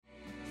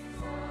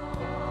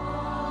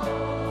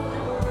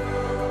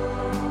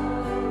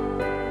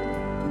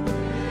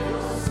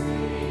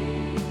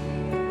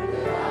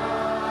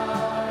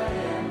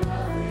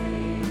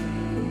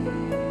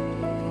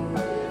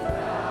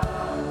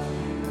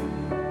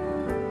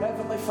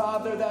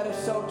Father, that is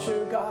so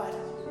true, God.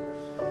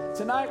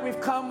 Tonight we've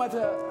come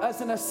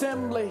as an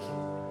assembly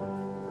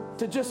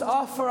to just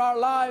offer our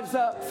lives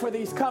up for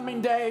these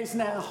coming days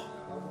now.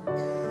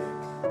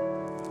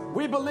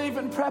 We believe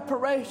in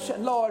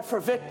preparation, Lord, for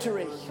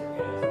victory.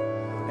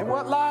 And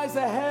what lies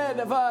ahead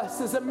of us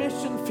is a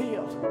mission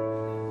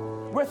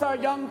field with our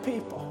young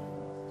people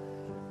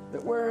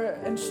that we're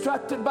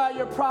instructed by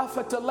your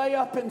prophet to lay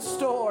up in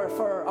store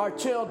for our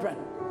children.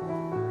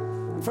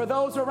 And for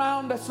those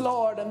around us,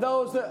 Lord, and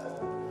those that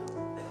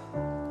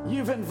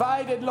you've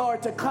invited,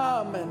 Lord, to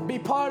come and be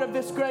part of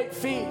this great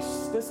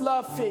feast, this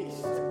love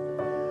feast.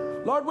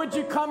 Lord, would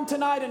you come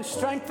tonight and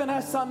strengthen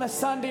us on this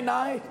Sunday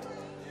night?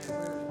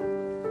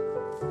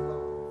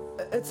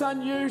 It's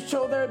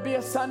unusual there'd be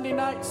a Sunday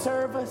night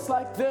service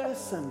like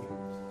this,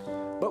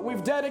 but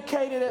we've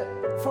dedicated it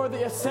for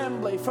the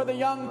assembly, for the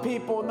young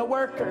people and the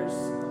workers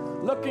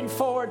looking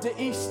forward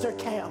to Easter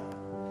camp.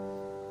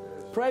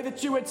 Pray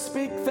that you would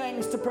speak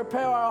things to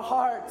prepare our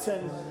hearts.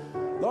 And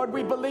Lord,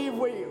 we believe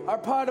we are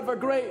part of a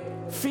great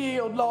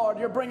field, Lord.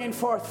 You're bringing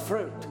forth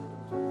fruit.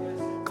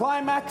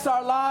 Climax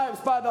our lives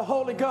by the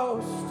Holy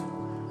Ghost.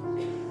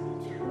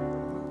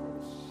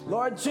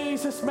 Lord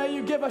Jesus, may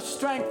you give us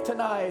strength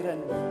tonight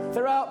and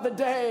throughout the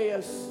day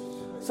as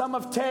some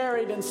have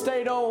tarried and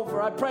stayed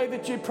over. I pray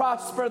that you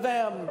prosper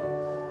them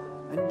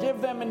and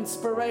give them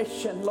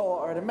inspiration,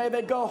 Lord. And may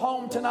they go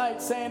home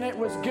tonight saying it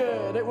was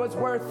good, it was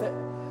worth it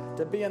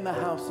to be in the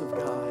house of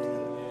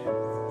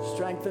God.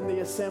 Strengthen the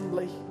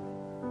assembly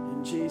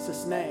in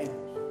Jesus' name.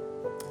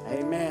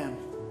 Amen.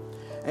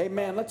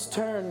 Amen. Let's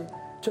turn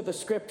to the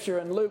scripture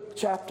in Luke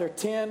chapter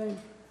 10.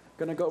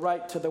 Going to go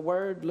right to the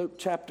word, Luke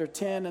chapter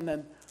 10, and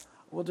then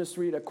we'll just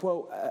read a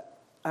quote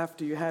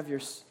after you have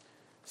your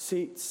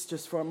seats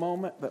just for a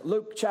moment. But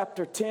Luke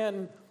chapter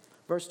 10,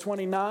 verse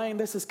 29,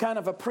 this is kind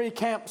of a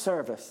pre-camp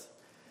service.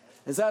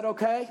 Is that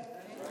okay? Amen.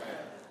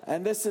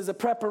 And this is a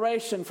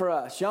preparation for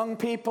us, young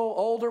people,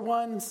 older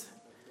ones.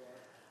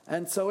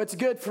 And so it's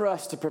good for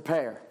us to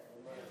prepare.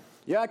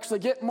 You actually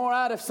get more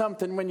out of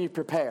something when you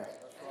prepare.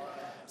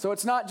 So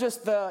it's not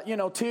just the,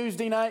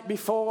 Tuesday night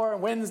before,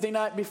 Wednesday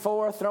night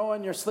before,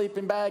 throwing your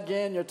sleeping bag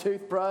in, your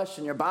toothbrush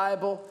and your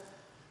Bible,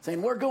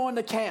 saying, we're going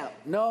to camp.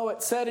 No,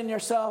 it's setting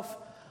yourself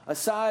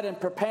aside and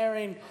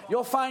preparing.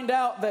 You'll find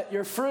out that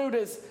your fruit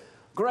is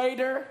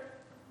greater,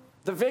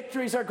 the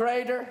victories are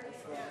greater,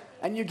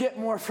 and you get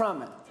more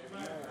from it.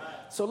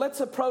 So let's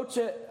approach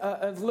it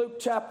in Luke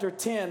chapter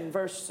 10,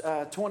 verse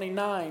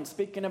 29,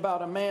 speaking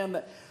about a man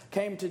that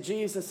came to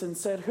Jesus and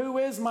said, who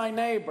is my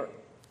neighbor?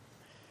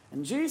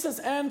 And Jesus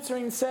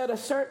answering said, a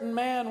certain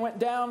man went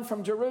down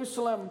from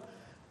Jerusalem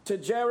to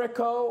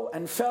Jericho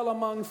and fell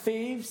among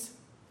thieves,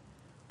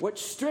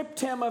 which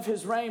stripped him of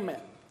his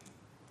raiment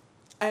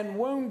and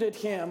wounded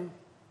him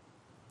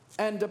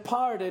and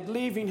departed,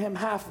 leaving him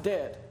half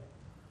dead.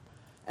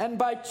 And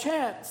by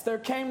chance there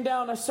came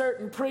down a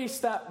certain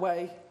priest that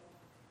way,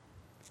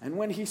 and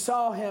when he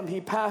saw him, he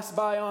passed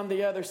by on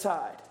the other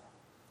side.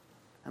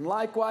 And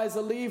likewise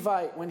a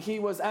Levite, when he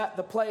was at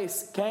the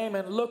place, came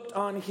and looked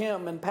on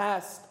him and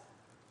passed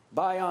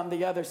by on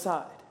the other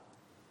side.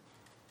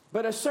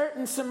 But a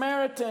certain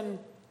Samaritan,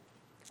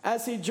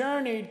 as he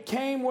journeyed,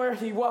 came where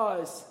he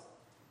was,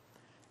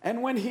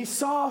 and when he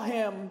saw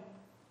him,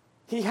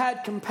 he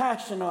had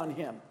compassion on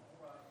him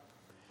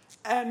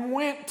and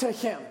went to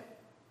him.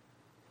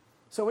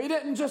 So he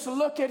didn't just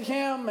look at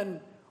him and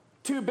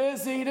too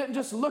busy. He didn't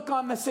just look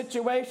on the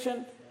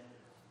situation,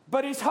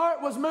 but his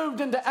heart was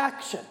moved into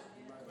action.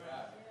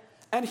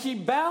 And he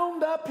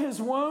bound up his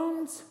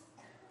wounds,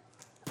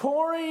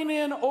 pouring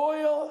in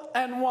oil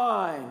and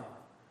wine,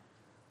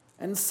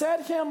 and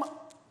set him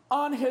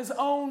on his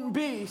own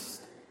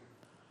beast,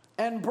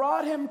 and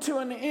brought him to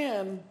an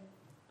inn,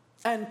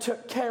 and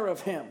took care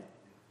of him.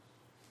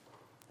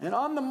 And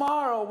on the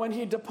morrow, when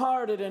he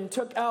departed and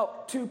took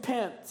out 2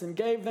 pence and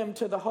gave them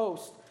to the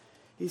host,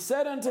 he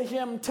said unto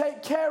him,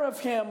 take care of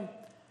him,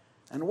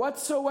 and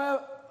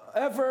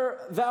whatsoever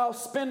thou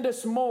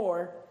spendest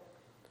more,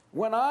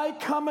 when I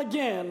come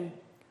again,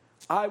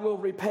 I will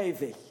repay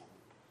thee.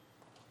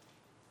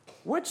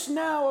 Which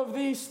now of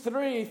these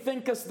 3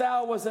 thinkest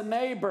thou was a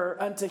neighbor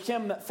unto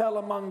him that fell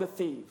among the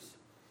thieves?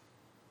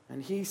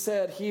 And he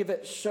said, he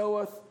that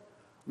showeth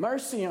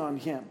mercy on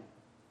him.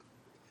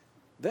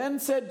 Then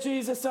said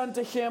Jesus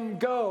unto him,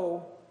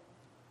 go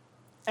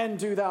and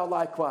do thou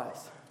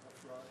likewise.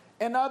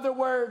 In other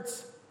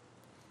words,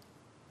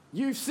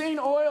 you've seen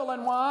oil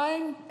and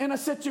wine in a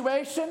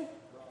situation.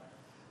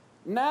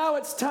 Now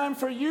it's time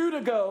for you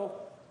to go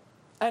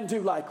and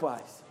do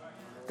likewise.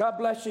 God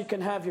bless you. You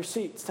can have your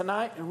seats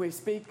tonight, and we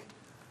speak.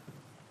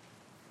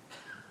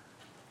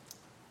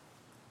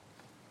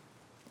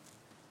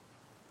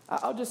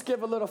 I'll just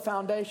give a little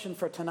foundation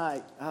for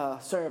tonight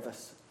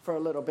service for a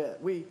little bit.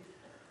 We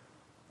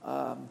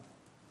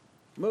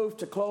moved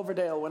to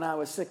Cloverdale when I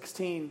was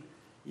 16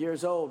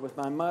 years old with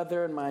my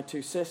mother and my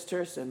 2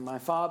 sisters, and my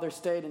father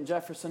stayed in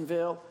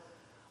Jeffersonville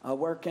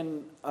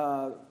working,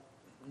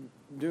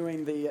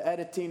 doing the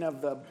editing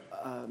of the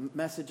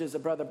messages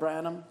of Brother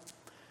Branham.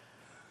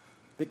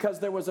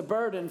 because there was a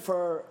burden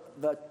for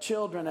the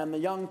children and the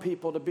young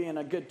people to be in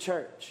a good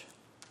church.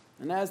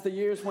 And as the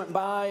years went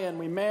by and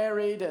we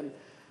married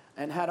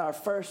and had our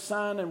first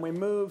son, and we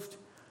moved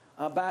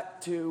back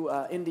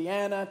to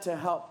Indiana to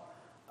help.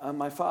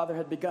 My father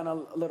had begun a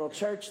little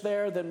church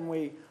there. Then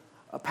we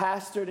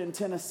pastored in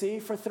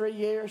Tennessee for 3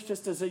 years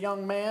just as a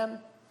young man,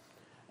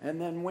 and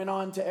then went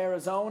on to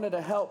Arizona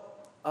to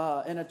help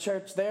in a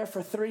church there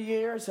for 3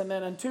 years. And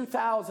then in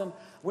 2000,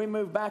 we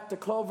moved back to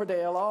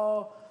Cloverdale,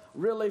 all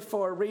really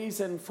for a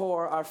reason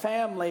for our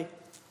family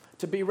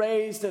to be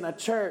raised in a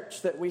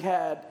church that we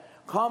had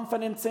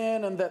confidence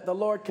in, and that the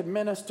Lord could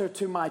minister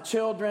to my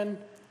children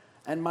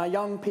and my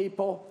young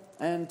people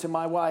and to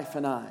my wife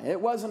and I. It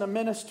wasn't a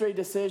ministry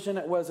decision,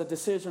 it was a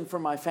decision for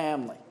my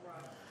family.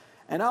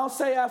 And I'll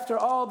say, after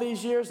all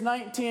these years,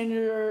 19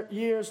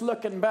 years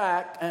looking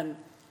back, and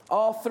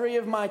all 3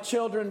 of my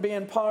children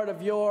being part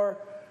of your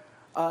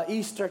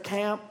Easter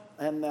camp,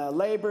 and the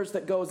labors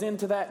that goes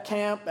into that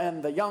camp,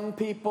 and the young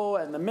people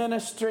and the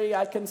ministry,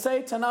 I can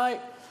say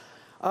tonight,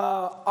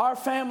 our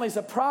family's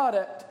a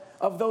product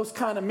of those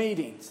kind of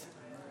meetings.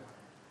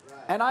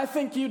 And I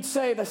think you'd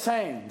say the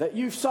same, that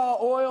you saw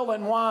oil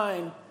and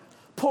wine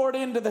poured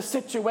into the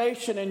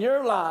situation in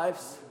your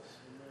lives.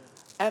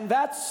 And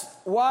that's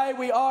why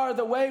we are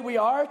the way we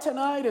are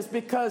tonight, is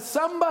because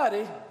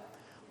somebody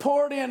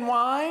poured in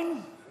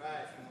wine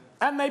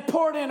and they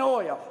poured in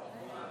oil.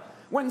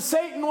 When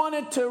Satan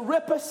wanted to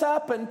rip us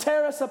up and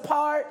tear us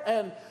apart,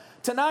 and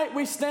tonight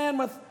we stand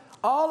with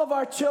all of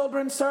our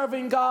children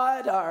serving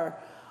God,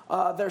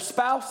 their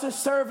spouses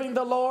serving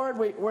the Lord.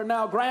 We're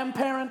now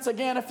grandparents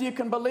again, if you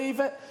can believe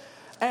it.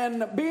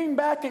 And being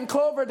back in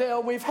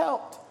Cloverdale, we've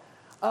helped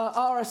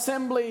our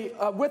assembly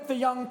with the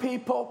young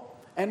people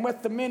and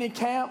with the mini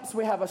camps.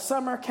 We have a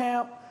summer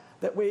camp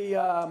that we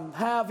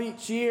have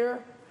each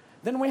year.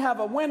 Then we have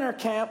a winter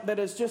camp that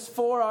is just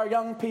for our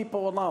young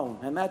people alone.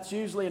 And that's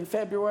usually in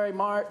February,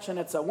 March, and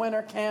it's a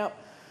winter camp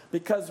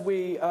because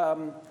we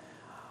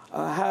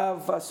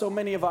have so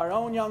many of our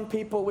own young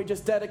people. We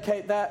just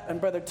dedicate that, and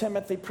Brother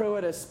Timothy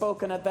Pruitt has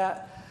spoken at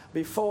that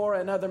before,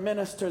 and other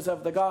ministers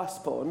of the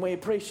gospel, and we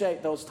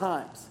appreciate those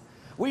times.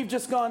 We've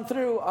just gone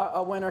through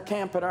a winter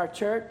camp at our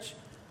church,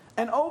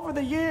 and over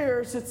the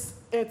years, it's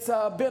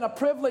been a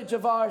privilege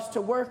of ours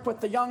to work with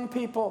the young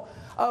people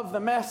of the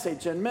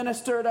message and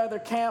minister at other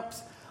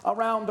camps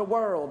around the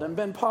world, and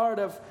been part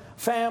of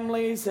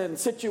families and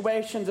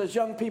situations as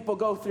young people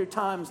go through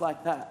times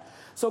like that.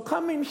 So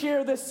coming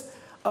here this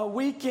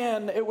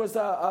weekend, it was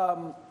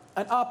an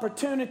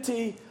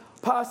opportunity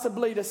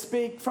possibly to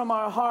speak from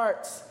our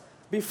hearts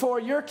before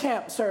your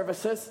camp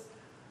services,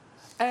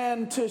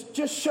 and to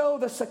just show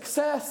the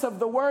success of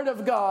the Word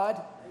of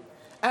God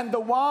and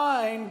the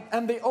wine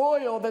and the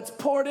oil that's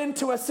poured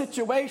into a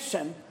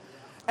situation,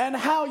 and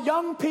how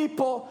young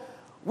people,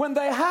 when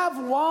they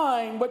have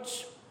wine,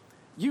 which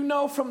you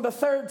know from the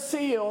third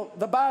seal,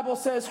 the Bible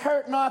says,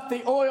 hurt not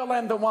the oil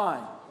and the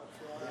wine.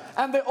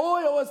 And the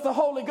oil is the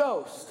Holy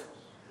Ghost,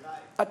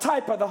 a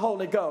type of the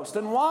Holy Ghost.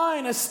 And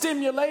wine is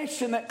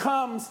stimulation that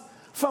comes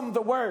from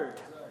the Word.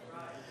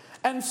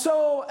 And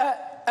so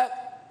at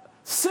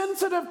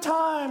sensitive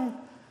time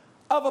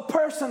of a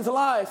person's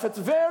life, it's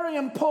very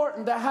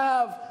important to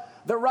have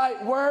the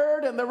right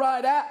word and the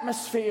right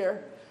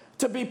atmosphere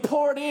to be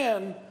poured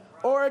in,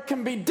 or it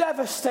can be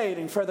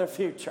devastating for their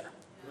future.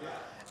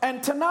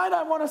 And tonight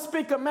I want to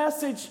speak a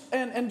message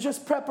in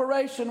just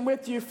preparation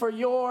with you for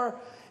your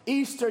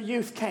Easter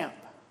youth camp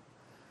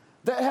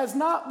that has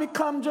not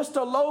become just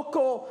a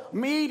local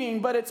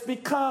meeting, but it's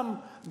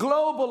become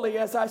globally,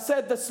 as I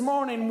said this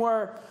morning,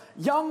 where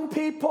young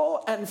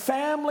people and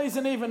families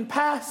and even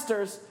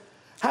pastors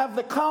have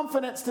the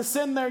confidence to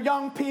send their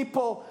young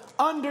people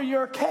under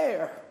your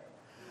care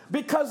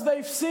because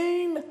they've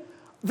seen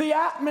the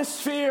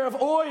atmosphere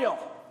of oil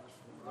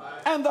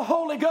and the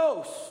Holy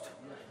Ghost,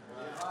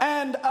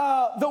 and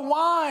the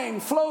wine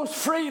flows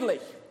freely.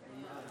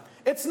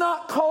 It's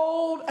not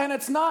cold, and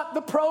it's not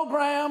the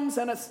programs,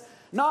 and it's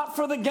not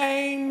for the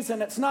games,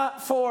 and it's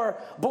not for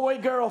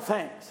boy-girl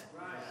things.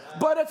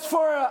 But it's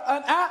for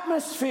an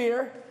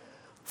atmosphere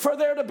for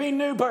there to be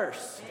new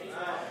births.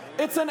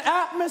 It's an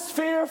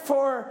atmosphere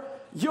for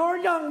your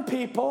young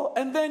people,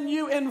 and then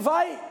you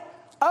invite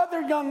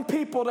other young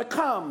people to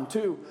come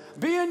to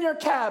be in your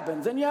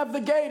cabins, and you have the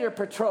Gator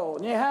Patrol,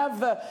 and you have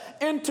the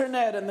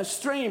internet and the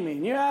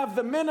streaming, you have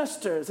the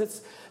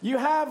ministers, you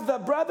have the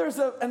brothers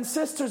and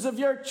sisters of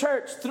your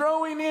church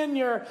throwing in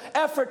your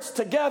efforts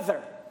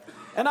together.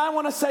 And I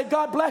want to say,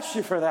 God bless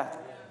you for that.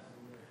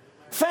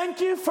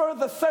 Thank you for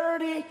the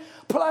 30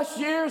 plus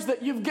years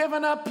that you've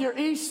given up your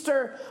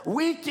Easter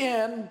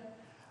weekend,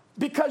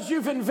 because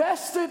you've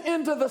invested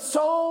into the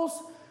souls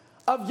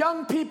of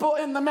young people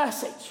in the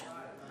message.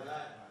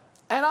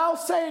 And I'll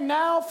say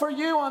now for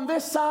you on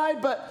this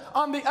side, but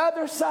on the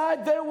other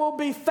side, there will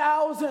be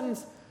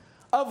thousands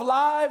of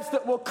lives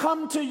that will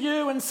come to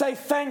you and say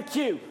thank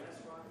you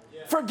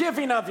for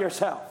giving of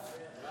yourself.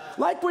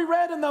 Like we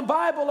read in the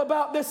Bible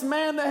about this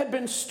man that had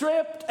been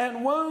stripped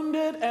and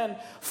wounded and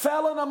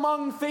fallen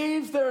among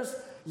thieves. There's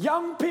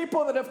young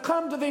people that have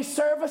come to these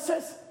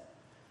services,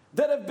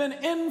 that have been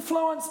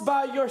influenced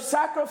by your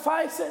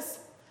sacrifices.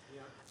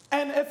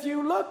 And if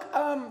you look,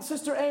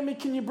 Sister Amy,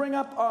 can you bring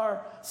up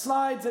our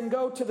slides and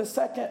go to the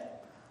second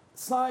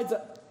slides?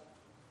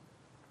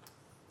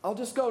 I'll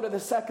just go to the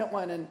second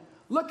one and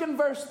look in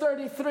verse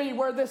 33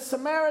 where this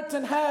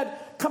Samaritan had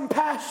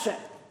compassion.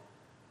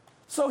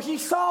 So he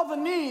saw the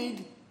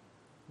need,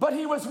 but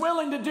he was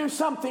willing to do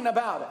something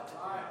about it.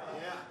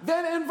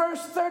 Then in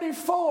verse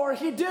 34,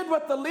 he did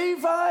what the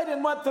Levite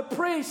and what the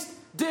priest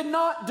did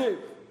not do.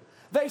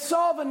 They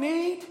saw the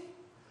need,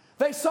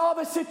 they saw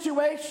the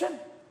situation,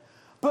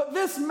 but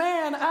this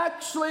man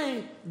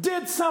actually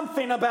did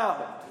something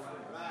about it.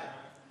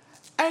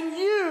 And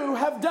you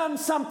have done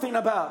something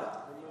about it.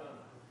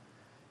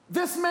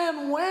 This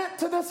man went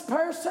to this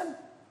person,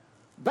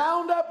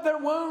 bound up their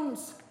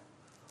wounds,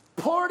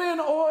 poured in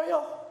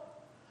oil,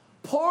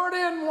 poured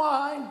in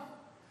wine,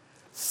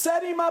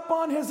 set him up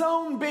on his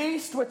own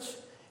beast, which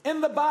in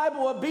the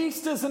Bible a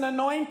beast is an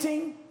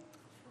anointing,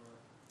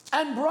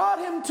 and brought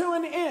him to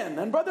an inn.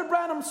 And Brother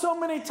Branham so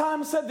many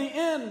times said the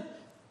inn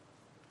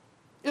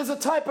is a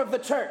type of the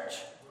church.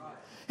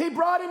 He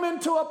brought him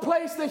into a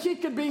place that he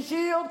could be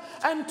healed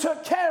and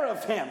took care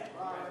of him.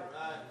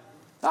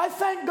 I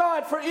thank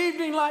God for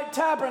Evening Light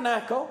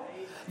Tabernacle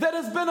that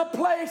has been a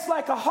place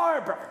like a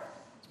harbor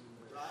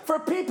for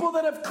people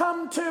that have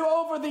come to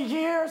over the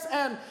years.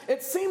 And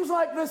it seems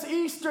like this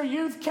Easter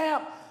youth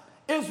camp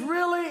is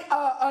really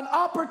an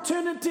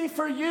opportunity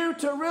for you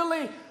to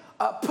really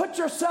put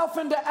yourself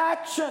into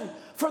action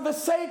for the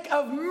sake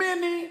of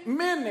many,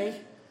 many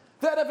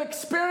that have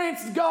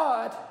experienced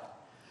God,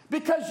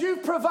 because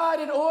you've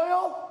provided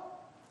oil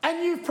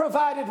and you've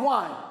provided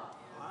wine.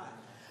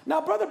 Now,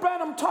 Brother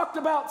Branham talked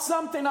about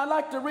something. I'd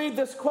like to read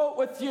this quote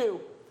with you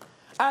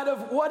out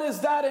of What Is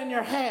That in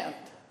Your Hand?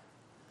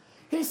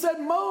 He said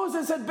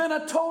Moses had been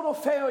a total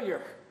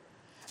failure.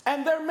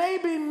 And there may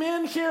be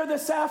men here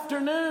this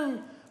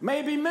afternoon,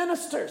 maybe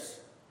ministers,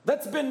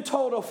 that's been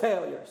total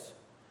failures.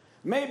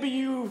 Maybe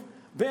you've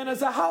been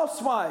as a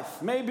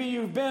housewife. Maybe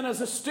you've been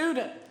as a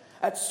student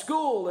at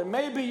school. And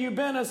maybe you've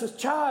been as a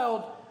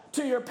child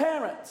to your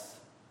parents.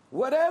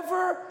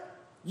 Whatever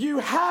you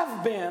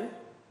have been,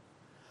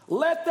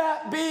 let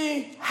that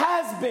be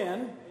has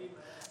been,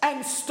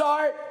 and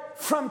start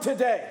from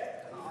today.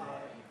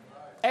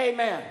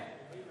 Amen.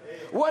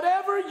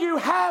 Whatever you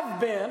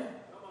have been,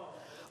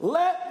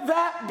 let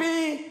that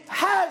be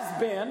has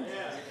been,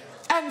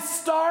 and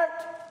start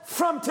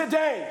from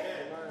today.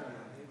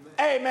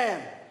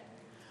 Amen.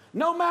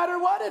 No matter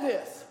what it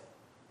is.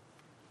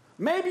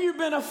 Maybe you've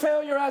been a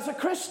failure as a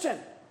Christian.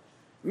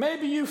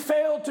 Maybe you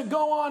failed to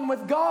go on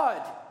with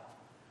God.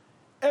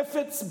 If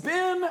it's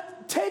been,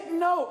 take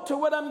note to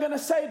what I'm going to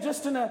say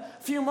just in a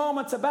few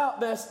moments about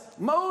this.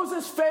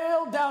 Moses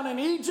failed down in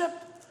Egypt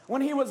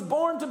when he was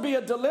born to be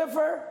a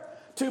deliverer,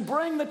 to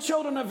bring the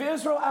children of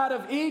Israel out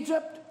of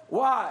Egypt.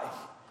 Why?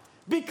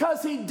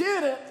 Because he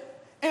did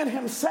it in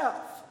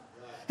himself.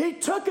 He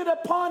took it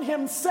upon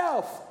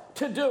himself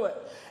to do it.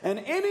 And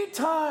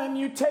anytime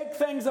you take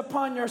things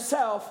upon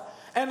yourself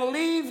and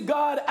leave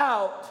God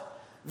out,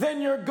 then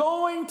you're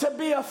going to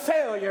be a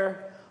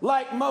failure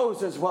like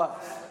Moses was.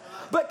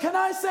 But can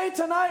I say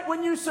tonight,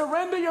 when you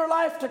surrender your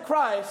life to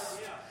Christ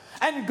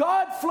and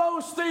God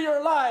flows through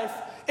your life,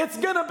 it's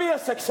going to be a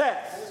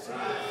success.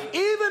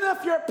 Even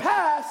if your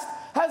past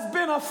has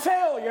been a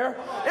failure,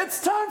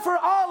 it's time for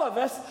all of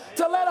us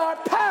to let our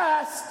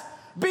past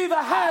be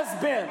the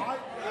has-been.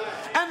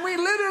 And we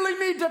literally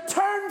need to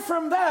turn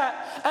from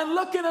that and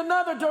look in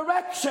another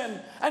direction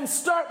and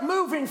start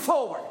moving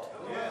forward.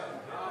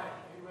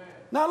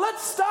 Now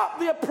let's stop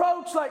the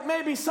approach like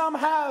maybe some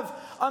have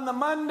on the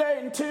Monday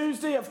and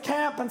Tuesday of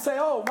camp and say,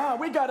 oh, wow,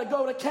 we got to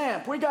go to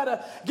camp. We got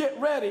to get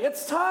ready.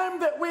 It's time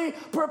that we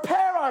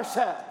prepare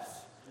ourselves,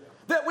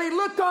 that we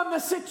look on the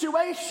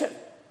situation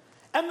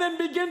and then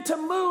begin to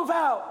move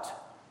out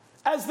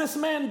as this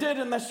man did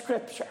in the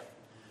scripture.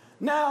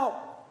 Now,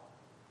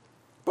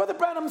 Brother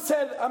Branham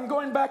said, I'm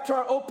going back to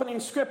our opening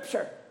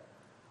scripture.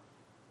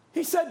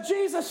 He said,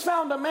 Jesus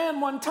found a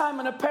man one time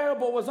in a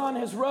parable, was on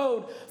his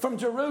road from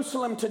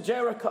Jerusalem to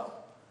Jericho.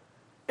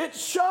 It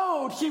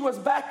showed he was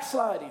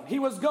backsliding. He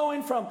was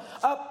going from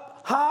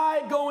up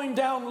high, going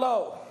down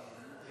low.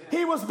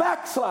 He was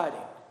backsliding.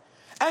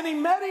 And he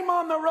met him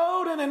on the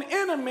road, and an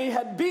enemy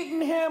had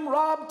beaten him,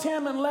 robbed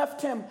him, and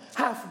left him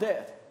half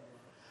dead.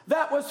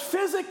 That was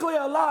physically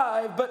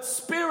alive, but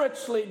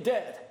spiritually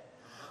dead.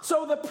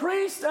 So the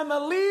priest and the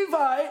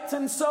Levites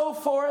and so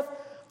forth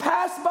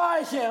passed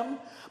by him,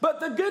 but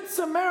the Good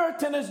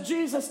Samaritan, as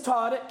Jesus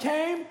taught it,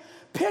 came,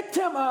 picked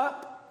him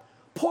up,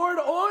 poured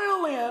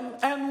oil in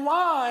and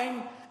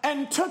wine,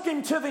 and took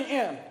him to the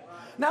inn.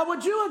 Now,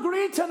 would you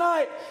agree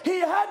tonight, he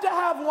had to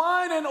have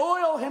wine and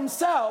oil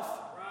himself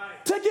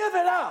to give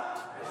it out?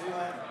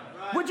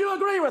 Would you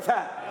agree with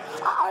that?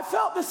 I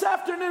felt this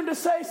afternoon to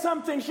say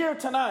something here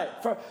tonight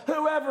for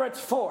whoever it's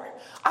for.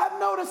 I've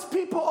noticed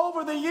people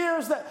over the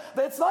years that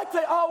it's like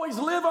they always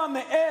live on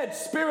the edge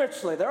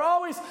spiritually. They're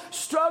always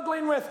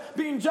struggling with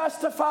being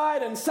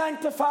justified and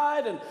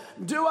sanctified and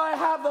do I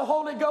have the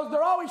Holy Ghost?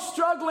 They're always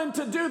struggling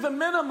to do the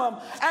minimum,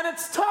 and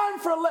it's time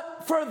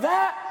for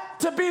that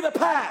to be the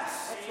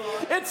past.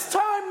 It's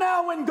time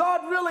now when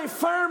God really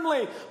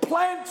firmly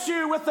plants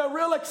you with a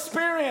real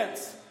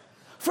experience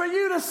for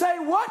you to say,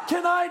 what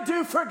can I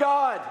do for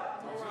God?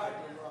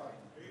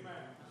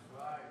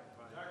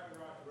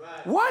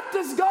 What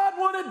does God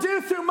want to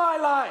do through my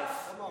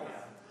life?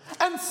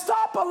 And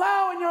stop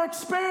allowing your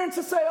experience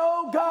to say,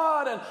 oh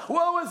God, and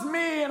woe is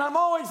me, and I'm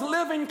always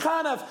living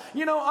kind of,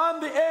 on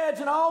the edge,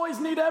 and I always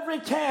need every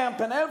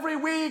camp and every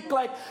week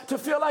to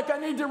feel like I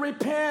need to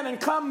repent and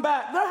come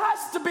back. There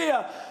has to be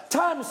a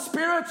time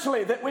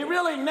spiritually that we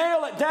really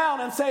nail it down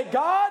and say,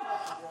 God,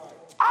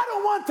 I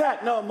don't want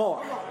that no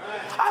more.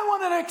 I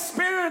want an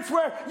experience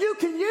where you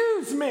can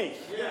use me.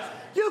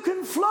 You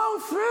can flow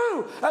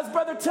through, as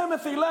Brother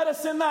Timothy led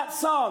us in that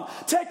song.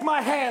 Take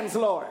my hands,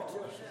 Lord.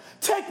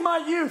 Take my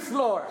youth,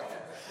 Lord.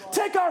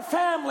 Take our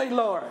family,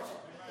 Lord.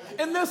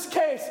 In this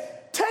case,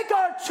 take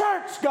our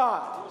church,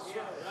 God.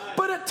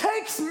 But it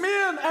takes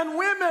men and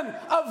women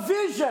of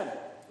vision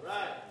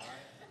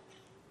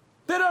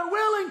that are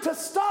willing to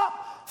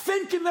stop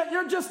thinking that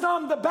you're just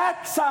on the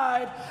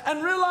backside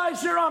and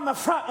realize you're on the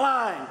front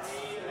lines.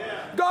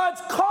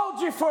 God's called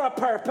you for a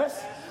purpose.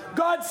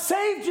 God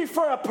saved you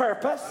for a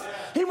purpose.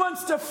 He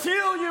wants to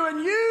fill you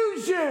and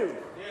use you.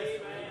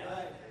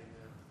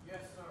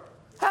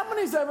 How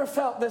many's ever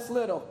felt this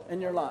little in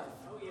your life?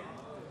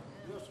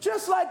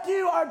 Just like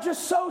you are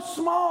just so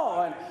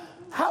small. And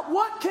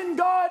what can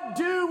God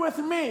do with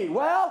me?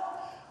 Well,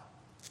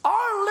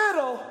 our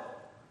little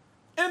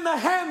in the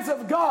hands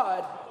of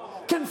God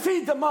can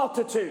feed the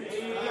multitude.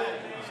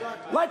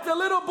 Like the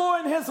little boy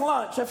in his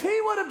lunch. If he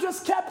would have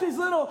just kept his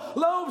little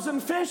loaves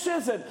and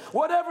fishes and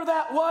whatever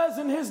that was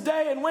in his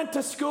day and went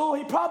to school,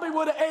 he probably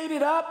would have ate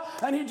it up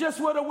and he just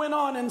would have went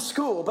on in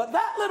school. But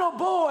that little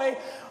boy,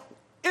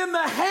 in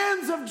the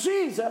hands of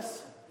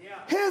Jesus,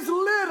 his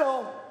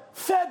little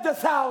fed the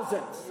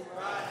thousands.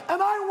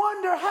 And I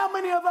wonder how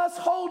many of us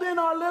hold in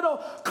our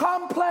little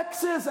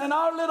complexes and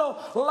our little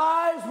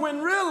lives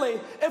when really,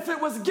 if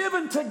it was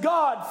given to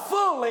God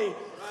fully,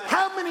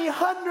 how many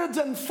hundreds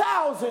and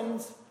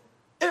thousands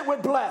it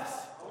would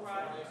bless.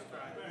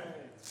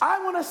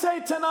 I want to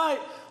say tonight,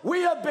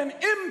 we have been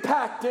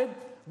impacted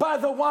by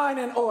the wine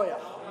and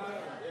oil.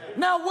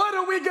 Now what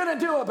are we going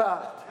to do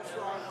about it?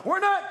 We're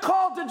not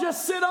called to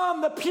just sit on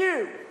the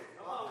pew.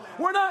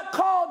 We're not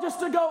called just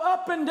to go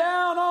up and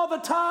down all the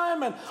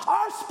time. And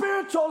our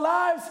spiritual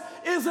lives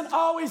isn't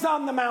always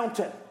on the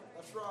mountain.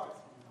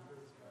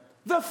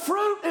 The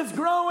fruit is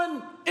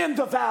growing in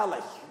the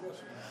valley.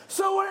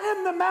 So we're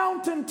in the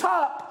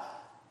mountaintop.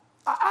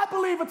 I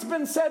believe it's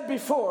been said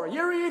before.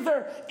 You're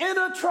either in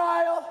a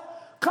trial,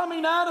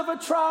 coming out of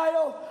a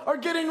trial, or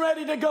getting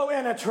ready to go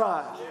in a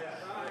trial.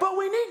 But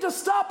we need to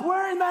stop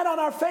wearing that on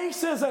our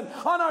faces and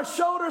on our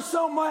shoulders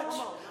so much.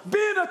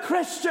 Being a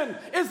Christian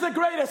is the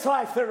greatest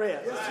life there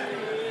is.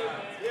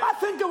 I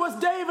think it was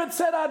David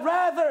said, I'd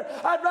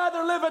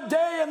rather live a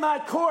day in thy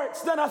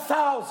courts than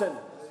 1,000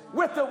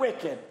 with the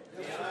wicked.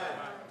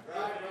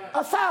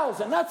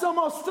 1,000, that's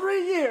almost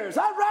 3 years.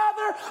 I'd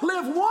rather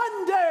live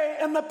one day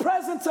in the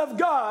presence of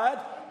God.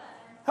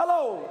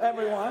 Hello,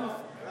 everyone.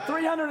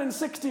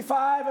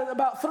 365,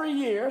 about 3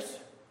 years.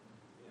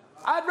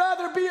 I'd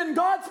rather be in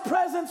God's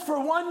presence for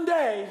one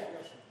day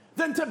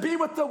than to be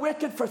with the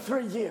wicked for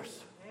 3 years.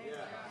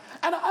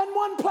 And in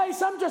one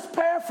place, I'm just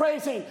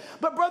paraphrasing,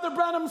 but Brother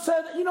Branham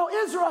said,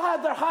 Israel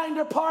had their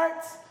hinder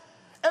parts.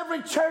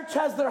 Every church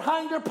has their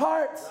hinder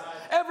parts.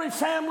 Every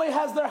family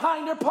has their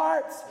hinder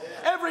parts.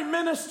 Every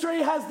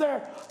ministry has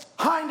their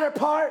hinder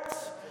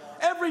parts.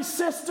 Every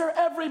sister,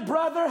 every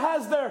brother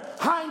has their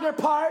hinder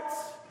parts.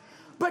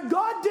 But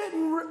God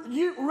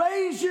didn't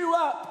raise you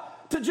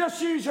up to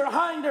just use your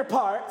hinder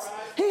parts.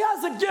 He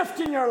has a gift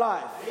in your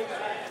life.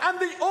 And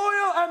the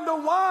oil and the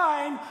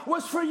wine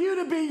was for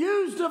you to be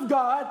used of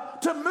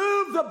God to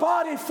move the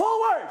body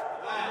forward.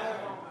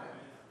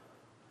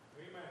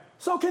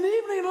 So can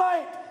Evening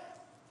Light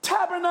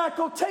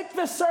Tabernacle take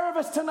this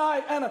service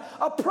tonight and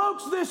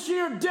approach this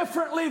year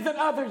differently than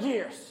other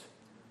years?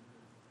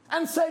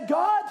 And say,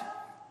 God,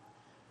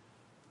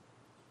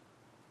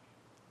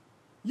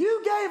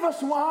 you gave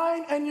us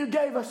wine and you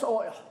gave us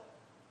oil.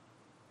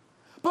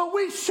 But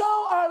we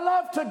show our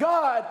love to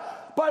God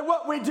by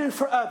what we do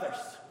for others.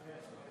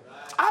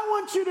 I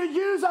want you to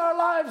use our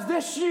lives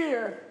this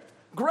year,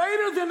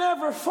 greater than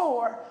ever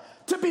before,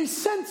 to be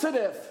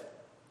sensitive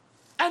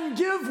and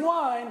give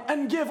wine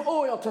and give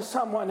oil to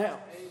someone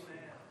else.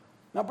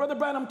 Now, Brother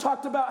Branham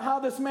talked about how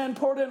this man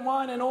poured in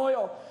wine and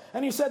oil,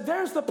 and he said,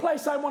 there's the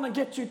place I want to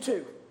get you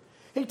to.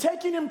 He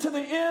taking him to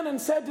the inn and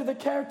said to the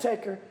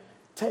caretaker,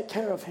 take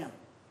care of him.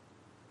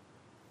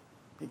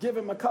 He gave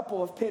him a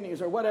couple of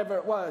pennies or whatever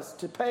it was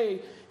to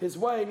pay his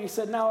way. And he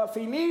said, now, if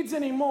he needs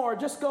any more,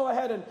 just go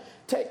ahead and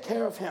take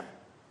care of him.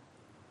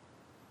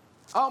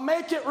 I'll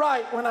make it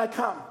right when I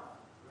come.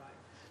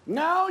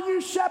 Now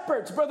you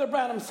shepherds, Brother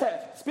Branham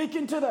said,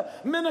 speaking to the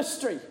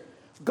ministry,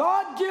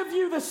 God give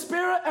you the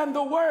Spirit and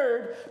the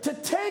Word to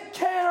take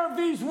care of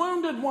these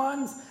wounded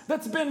ones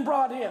that's been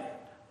brought in.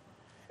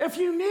 If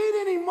you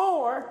need any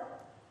more,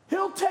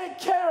 He'll take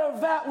care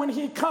of that when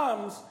He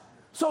comes.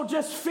 So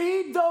just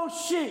feed those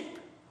sheep.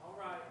 All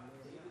right.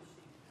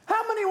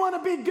 How many want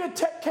to be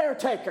good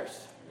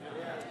caretakers?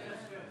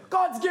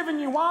 God's given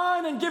you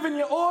wine and given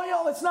you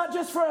oil. It's not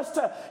just for us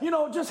to,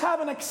 just have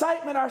an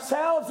excitement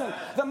ourselves and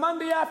the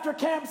Monday after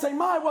camp say,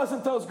 my,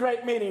 wasn't those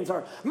great meetings?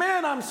 Or,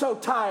 man, I'm so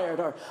tired.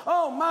 Or,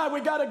 oh, my,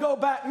 we got to go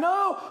back.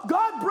 No,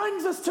 God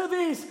brings us to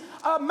these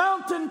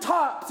mountain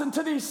tops and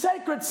to these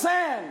sacred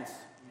sands.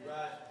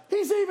 Right.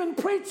 He's even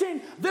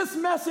preaching this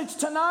message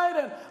tonight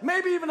and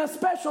maybe even a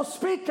special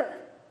speaker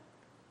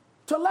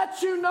to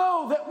let you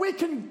know that we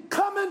can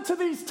come into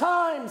these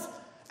times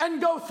and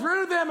go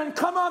through them and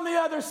come on the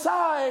other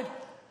side.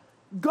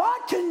 God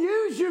can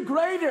use you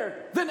greater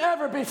than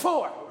ever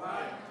before.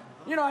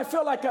 Right. I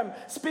feel like I'm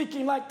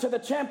speaking like to the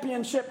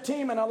championship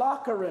team in a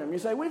locker room. You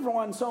say, we've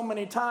won so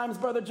many times,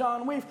 Brother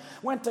John. We've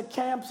went to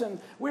camps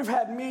and we've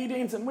had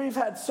meetings and we've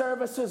had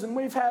services and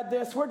we've had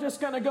this. We're just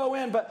going to go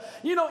in. But,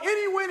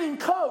 any winning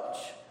coach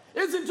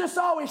isn't just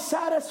always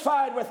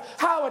satisfied with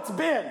how it's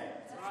been.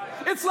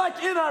 Right. It's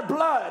like in our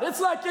blood. It's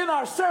like in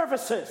our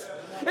services.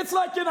 It's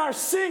like in our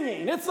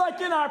singing. It's like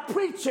in our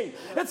preaching.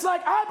 It's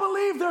like, I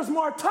believe there's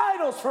more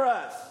titles for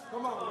us.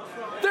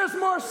 There's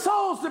more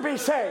souls to be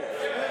saved.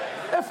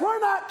 If we're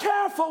not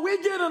careful, we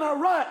get in a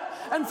rut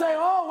and say,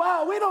 oh,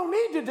 wow, we don't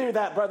need to do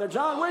that, Brother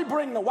John. We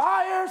bring the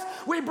wires.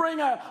 We bring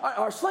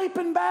our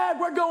sleeping bag.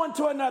 We're going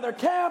to another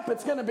camp.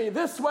 It's going to be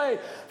this way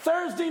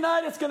Thursday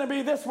night. It's going to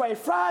be this way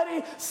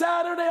Friday.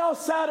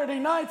 Saturday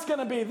night's going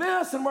to be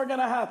this. And we're going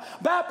to have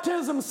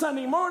baptism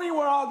Sunday morning.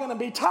 We're all going to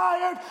be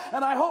tired.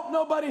 And I hope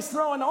nobody's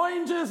throwing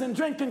oranges and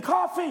drinking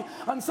coffee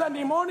on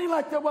Sunday morning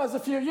like there was a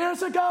few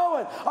years ago.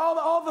 And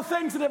all the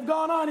things that have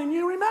gone on. And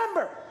you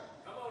remember.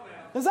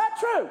 Is that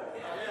true?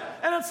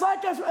 And it's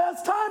like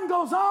as time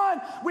goes on,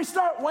 we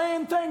start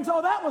weighing things.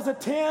 Oh, that was a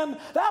 10.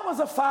 That was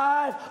a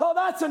 5. Oh,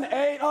 that's an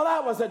 8. Oh,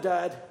 that was a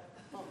dud.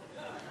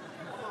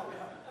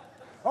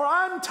 Or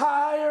I'm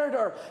tired.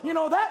 Or,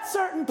 that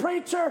certain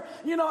preacher,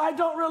 I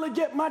don't really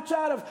get much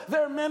out of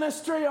their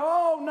ministry.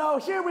 Oh, no,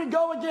 here we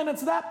go again.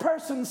 It's that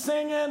person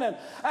singing.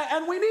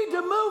 And we need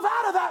to move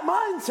out of that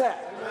mindset.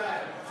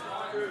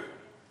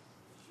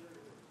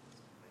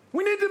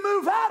 We need to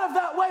move out of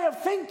that way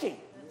of thinking.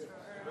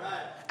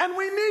 And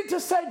we need to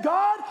say,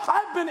 God,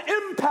 I've been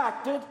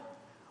impacted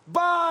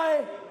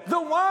by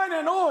the wine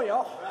and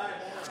oil.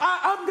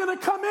 I'm going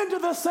to come into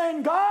this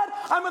saying, God,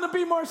 I'm going to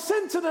be more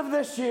sensitive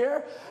this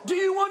year. Do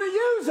you want to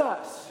use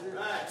us?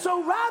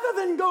 So rather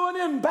than going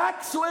in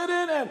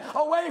backslidden and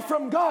away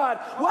from God,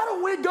 why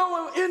don't we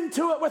go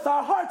into it with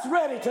our hearts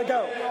ready to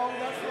go?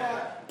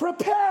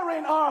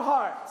 Preparing our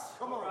hearts.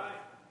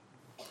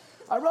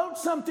 I wrote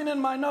something in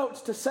my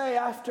notes to say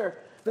after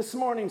this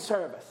morning's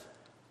service.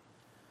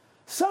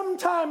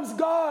 Sometimes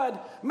God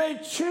may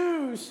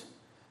choose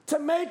to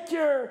make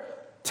your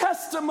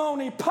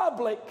testimony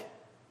public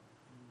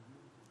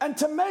and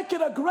to make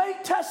it a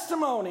great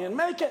testimony and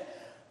make it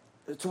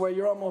to where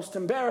you're almost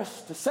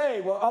embarrassed to say,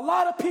 well, a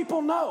lot of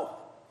people know.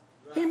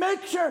 He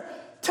makes your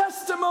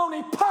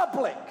testimony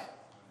public.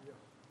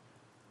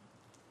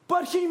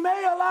 But He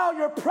may allow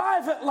your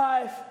private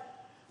life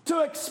to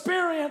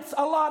experience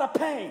a lot of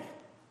pain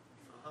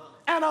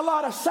and a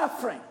lot of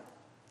suffering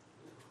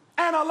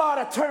and a lot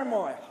of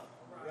turmoil.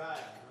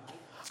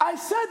 I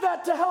said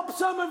that to help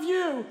some of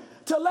you,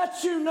 to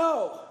let you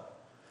know.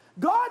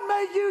 God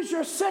may use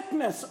your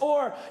sickness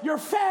or your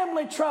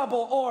family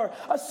trouble or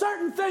a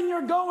certain thing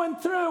you're going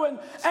through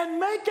and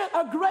make it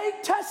a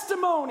great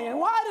testimony. And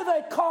why do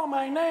they call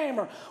my name?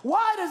 Or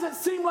why does it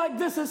seem like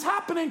this is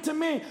happening to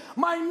me?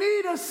 My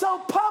need is so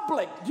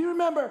public. Do you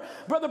remember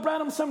Brother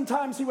Branham?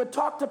 Sometimes he would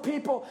talk to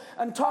people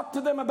and talk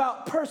to them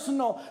about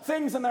personal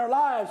things in their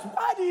lives.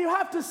 Why do you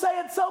have to say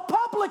it so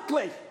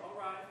publicly?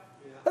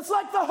 It's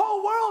like the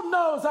whole world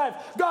knows I've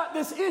got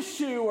this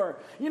issue, or,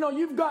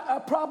 you've got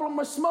a problem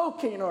with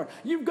smoking, or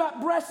you've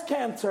got breast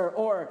cancer,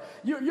 or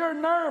you're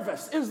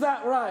nervous. Is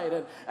that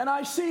right? And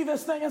I see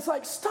this thing. It's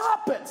like,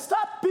 stop it.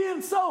 Stop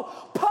being so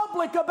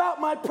public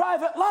about my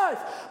private life.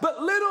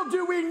 But little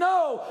do we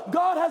know,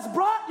 God has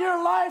brought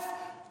your life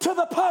to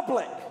the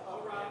public.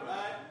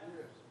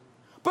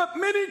 But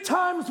many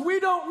times we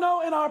don't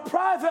know in our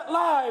private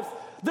lives,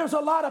 there's a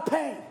lot of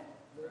pain.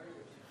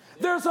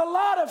 There's a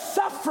lot of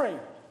suffering.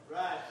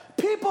 Right.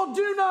 People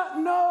do not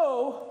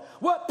know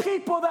what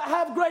people that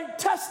have great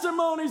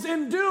testimonies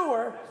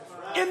endure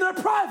in their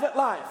private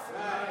life.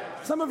 Right.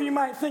 Some of you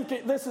might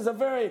think this is a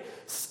very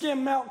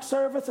skim milk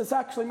service. It's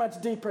actually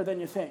much deeper than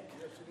you think.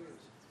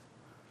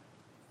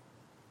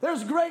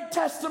 There's great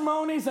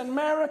testimonies and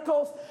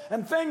miracles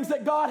and things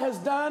that God has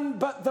done,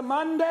 but the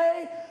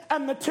Monday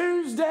and the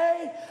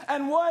Tuesday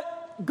and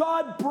what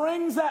God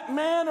brings that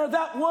man or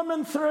that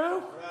woman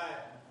through,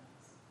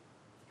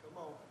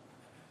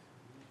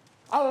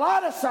 a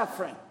lot of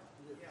suffering,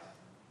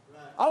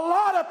 a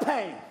lot of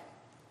pain.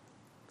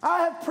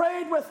 I have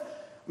prayed with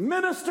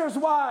ministers'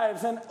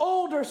 wives and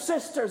older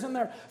sisters in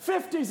their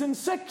 50s and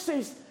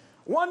 60s,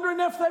 wondering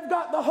if they've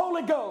got the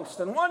Holy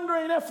Ghost and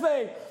wondering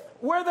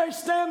where they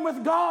stand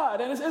with God.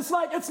 And it's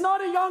like, it's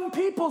not a young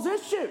people's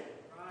issue.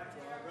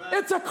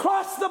 It's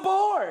across the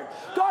board.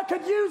 God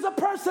could use a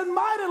person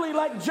mightily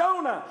like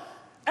Jonah,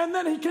 and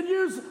then he could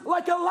use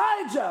like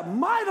Elijah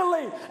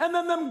mightily, and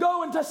then them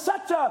go into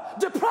such a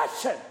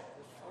depression.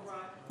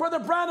 Brother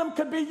Branham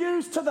could be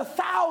used to the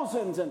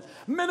thousands and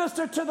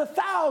minister to the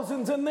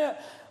thousands, and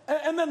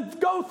then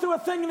go through a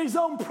thing in his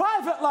own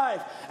private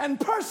life and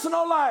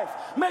personal life,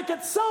 make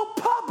it so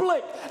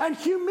public and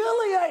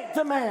humiliate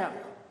the man.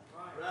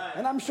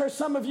 And I'm sure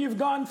some of you have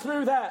gone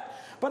through that.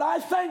 But I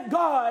thank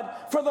God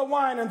for the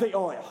wine and the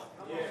oil.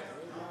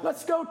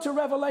 Let's go to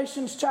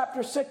Revelation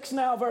chapter 6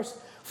 now, verse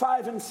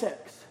 5 and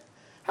 6.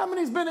 How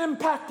many's been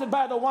impacted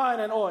by the wine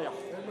and oil?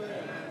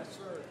 Amen.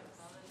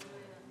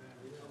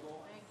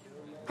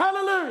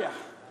 Hallelujah.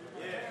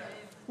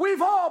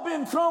 We've all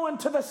been thrown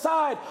to the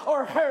side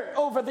or hurt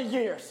over the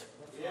years.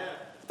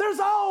 There's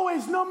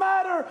always, no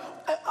matter,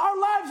 our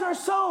lives are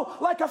so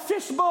like a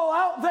fishbowl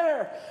out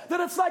there that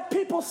it's like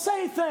people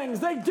say things,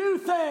 they do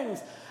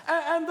things,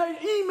 and they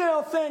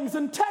email things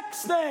and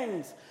text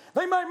things.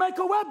 They might make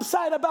a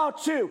website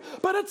about you,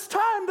 but it's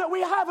time that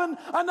we have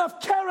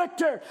enough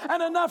character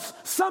and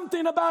enough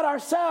something about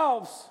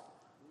ourselves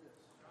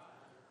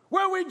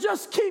where we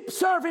just keep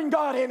serving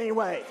God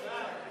anyway.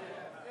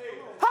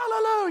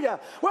 Hallelujah.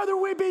 Whether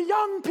we be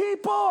young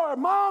people or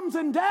moms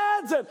and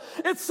dads, and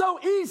it's so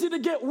easy to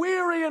get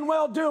weary in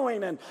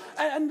well-doing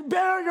and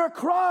bear your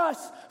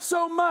cross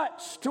so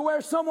much to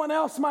where someone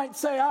else might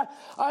say,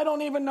 I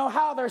don't even know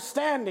how they're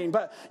standing.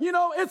 But,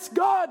 it's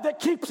God that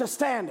keeps us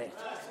standing.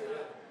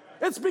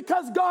 It's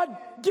because God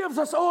gives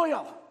us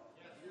oil.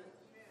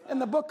 In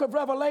the book of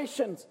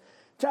Revelation,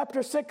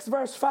 chapter 6,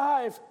 verse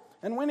 5,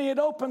 and when he had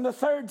opened the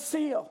third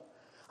seal,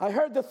 I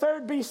heard the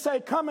third beast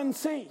say, "Come and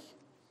see."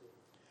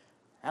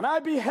 And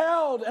I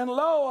beheld, and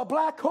lo, a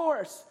black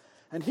horse,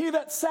 and he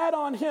that sat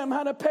on him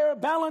had a pair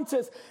of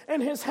balances in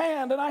his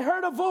hand. And I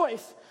heard a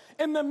voice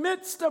in the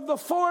midst of the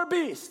four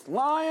beasts,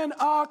 lion,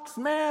 ox,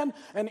 man,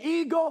 and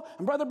eagle.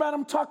 And Brother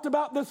Branham talked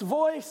about this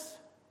voice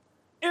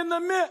in the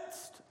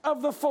midst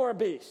of the four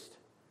beasts.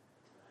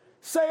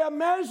 Say, a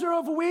measure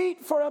of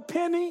wheat for a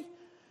penny,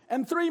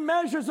 and 3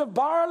 measures of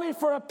barley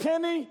for a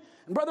penny.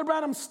 And Brother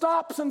Branham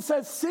stops and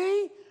says,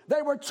 see,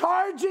 they were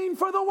charging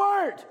for the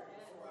word.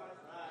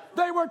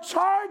 They were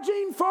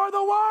charging for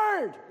the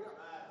word,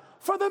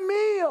 for the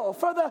meal,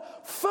 for the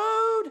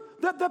food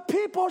that the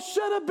people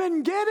should have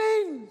been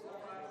getting.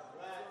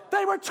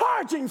 They were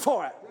charging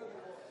for it.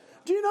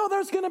 Do you know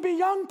there's going to be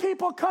young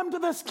people come to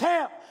this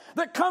camp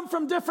that come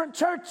from different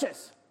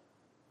churches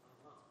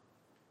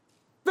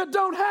that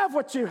don't have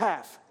what you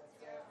have?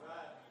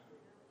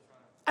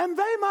 And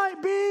they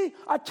might be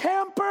a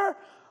camper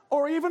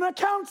or even a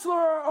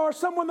counselor or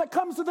someone that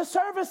comes to the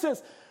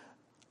services.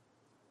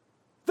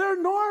 Their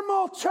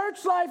normal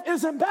church life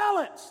isn't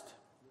balanced.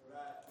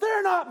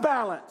 They're not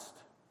balanced.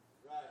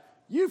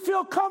 You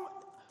feel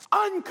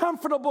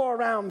uncomfortable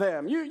around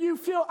them. You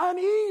feel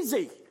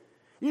uneasy.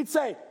 You'd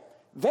say,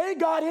 they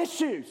got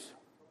issues.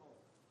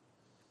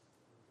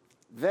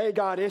 They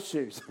got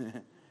issues.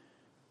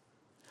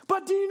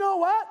 But do you know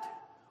what?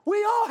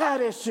 We all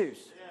had issues.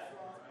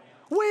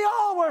 We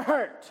all were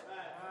hurt.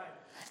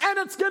 And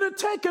it's going to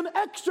take an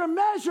extra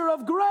measure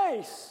of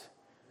grace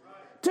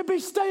to be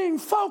staying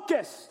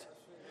focused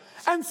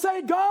and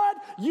say, God,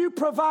 you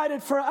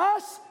provided for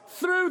us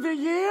through the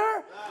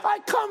year. I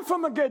come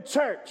from a good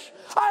church.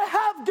 I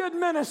have good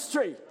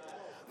ministry.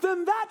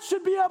 Then that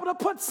should be able to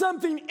put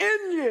something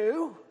in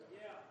you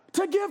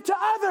to give to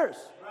others.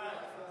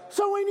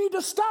 So we need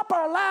to stop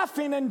our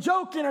laughing and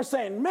joking or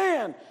saying,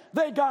 man,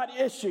 they got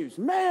issues.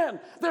 Man,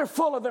 they're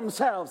full of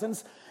themselves.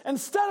 And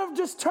instead of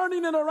just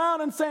turning it around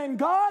and saying,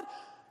 God,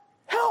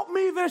 help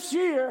me this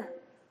year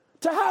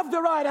to have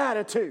the right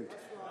attitude.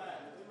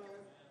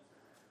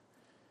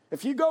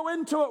 If you go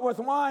into it with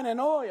wine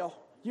and oil,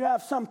 you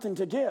have something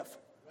to give.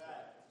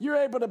 You're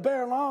able to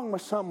bear along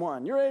with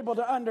someone. You're able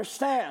to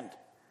understand.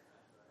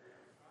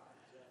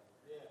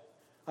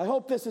 I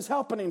hope this is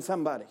helping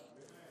somebody.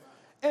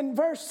 In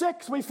verse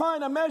 6, we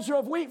find a measure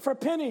of wheat for a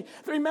penny,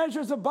 3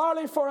 measures of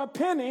barley for a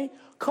penny,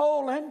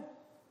 colon,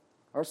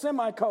 or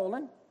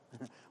semicolon,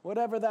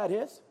 whatever that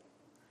is.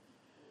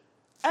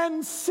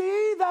 And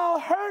see thou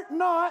hurt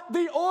not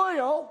the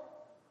oil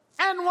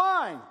and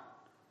wine.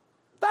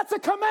 That's a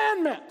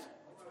commandment.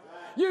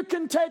 You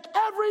can take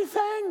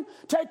everything,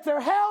 take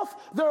their health,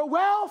 their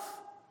wealth,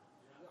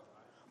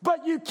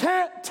 but you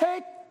can't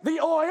take the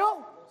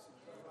oil,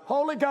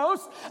 Holy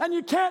Ghost, and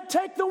you can't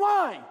take the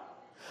wine.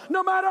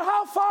 No matter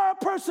how far a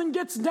person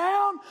gets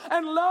down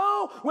and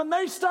low, when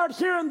they start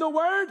hearing the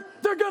word,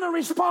 they're going to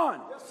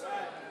respond.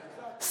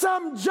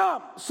 Some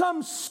jump,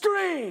 some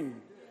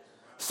scream,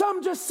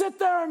 some just sit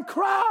there and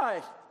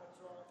cry.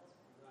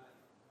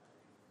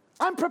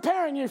 I'm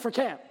preparing you for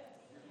camp.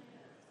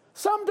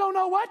 Some don't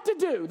know what to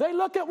do. They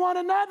look at one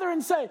another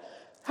and say,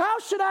 How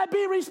should I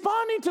be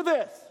responding to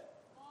this?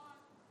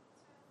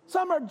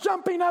 Some are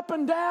jumping up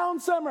and down.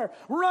 Some are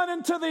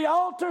running to the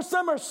altar.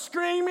 Some are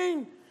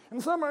screaming.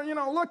 And some are,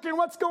 looking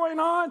what's going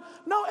on.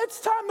 No, it's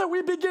time that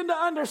we begin to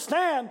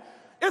understand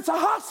it's a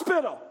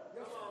hospital.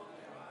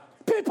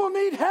 People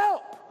need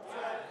help.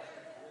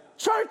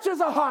 Church is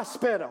a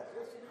hospital.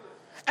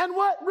 And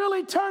what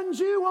really turns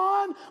you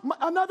on,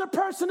 another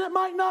person that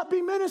might not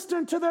be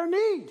ministering to their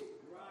need.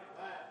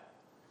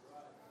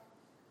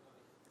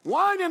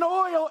 Wine and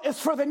oil is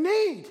for the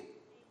need.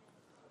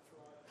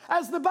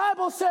 As the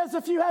Bible says,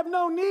 if you have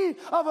no need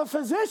of a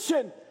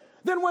physician,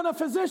 then when a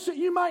physician,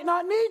 you might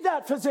not need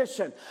that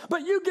physician.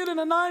 But you get in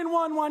a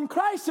 911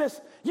 crisis,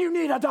 you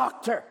need a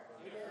doctor.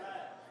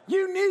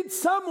 You need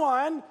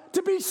someone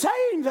to be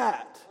saying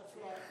that.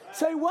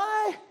 Say,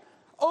 why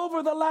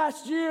over the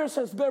last years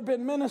has there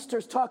been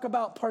ministers talk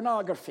about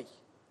pornography?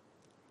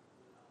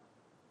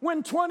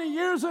 When 20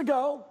 years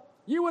ago,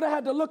 you would have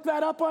had to look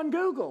that up on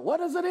Google.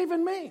 What does it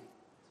even mean?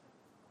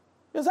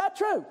 Is that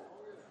true?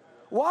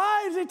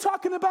 Why is he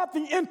talking about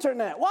the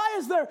internet? Why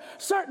is there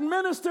certain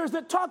ministers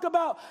that talk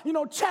about,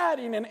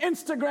 chatting and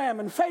Instagram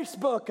and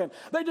Facebook, and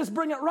they just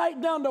bring it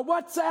right down to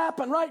WhatsApp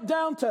and right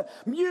down to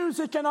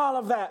music and all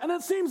of that? And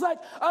it seems like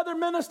other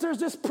ministers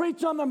just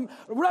preach on the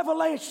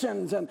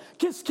revelations and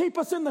just keep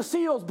us in the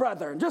seals,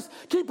 brother, and just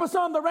keep us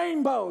on the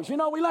rainbows.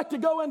 We like to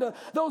go into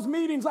those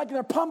meetings like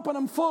they're pumping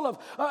them full of,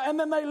 and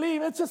then they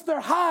leave. It's just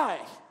they're high.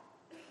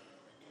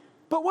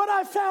 But what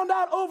I found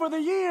out over the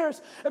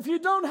years, if you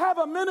don't have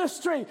a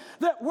ministry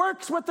that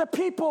works with the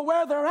people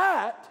where they're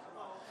at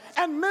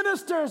and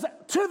ministers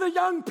to the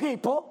young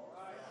people,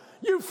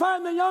 you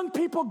find the young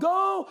people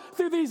go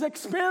through these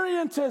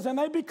experiences and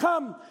they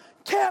become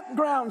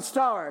campground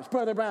stars,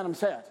 Brother Branham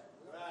said.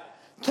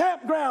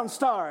 Campground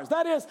stars.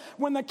 That is,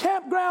 when the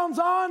campground's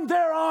on,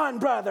 they're on,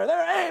 brother.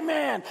 They're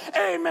amen,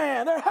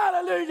 amen. They're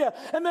hallelujah.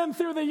 And then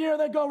through the year,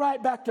 they go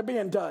right back to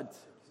being duds.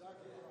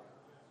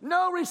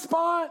 No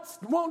response,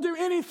 won't do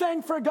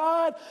anything for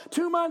God.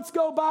 2 months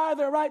go by,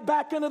 they're right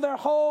back into their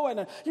hole.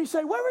 And you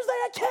say, where was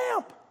they at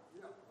camp?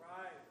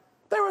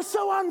 They were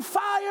so on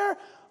fire.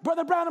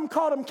 Brother Branham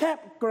called them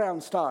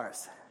campground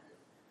stars.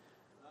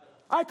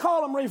 I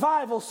call them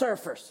revival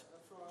surfers.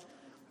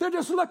 They're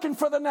just looking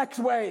for the next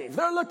wave.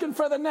 They're looking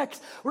for the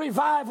next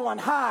revival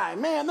and high.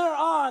 Man, they're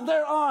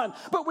on.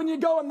 But when you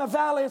go in the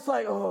valley, it's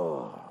like,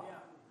 oh.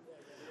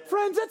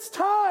 Friends, it's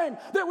time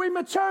that we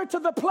mature to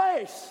the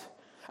place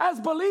as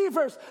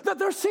believers that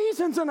there's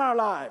seasons in our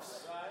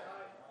lives.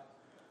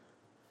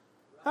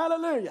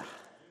 Hallelujah.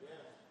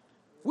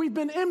 We've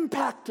been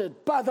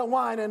impacted by the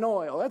wine and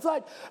oil. It's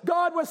like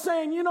God was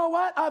saying, you know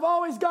what? I've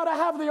always got to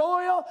have the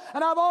oil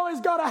and I've always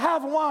got to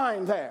have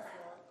wine there.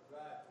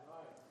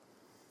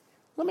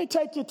 Let me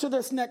take you to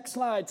this next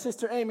slide.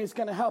 Sister Amy's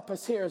going to help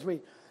us here as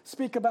we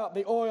speak about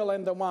the oil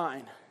and the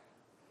wine.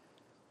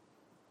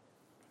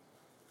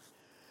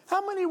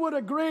 How many would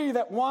agree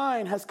that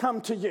wine has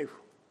come to you?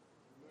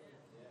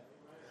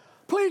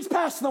 Please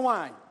pass the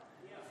wine.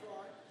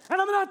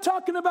 And I'm not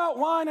talking about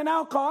wine and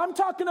alcohol. I'm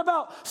talking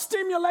about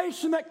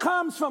stimulation that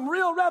comes from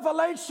real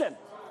revelation.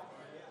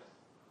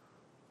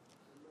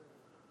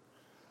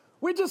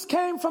 We just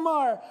came from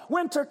our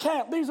winter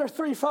camp. These are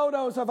 3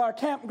 photos of our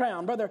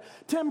campground. Brother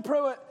Tim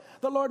Pruitt,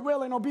 the Lord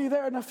willing, will be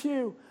there in a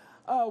few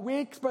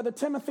weeks. Brother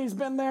Timothy's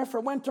been there for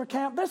winter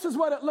camp. This is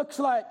what it looks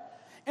like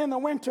in the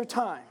winter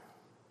time.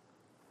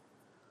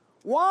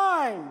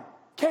 Wine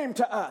came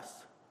to us.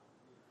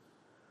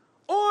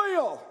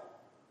 Oil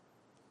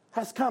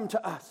has come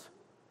to us.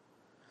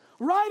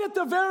 Right at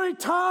the very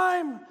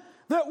time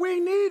that we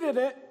needed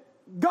it,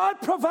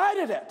 God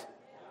provided it.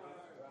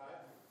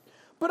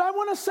 But I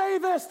want to say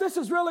this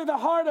is really the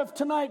heart of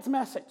tonight's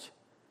message.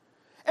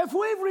 If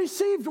we've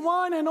received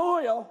wine and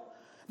oil,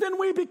 then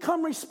we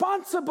become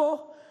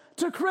responsible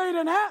to create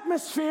an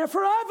atmosphere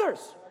for others.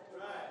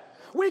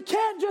 We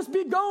can't just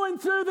be going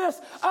through this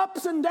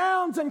ups and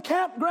downs and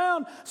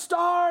campground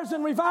stars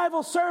and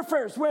revival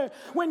surfers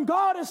when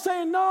God is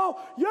saying, no,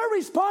 you're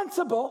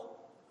responsible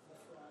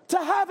to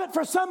have it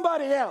for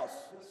somebody else.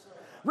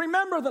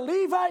 Remember, the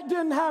Levite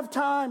didn't have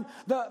time.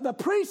 The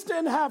priest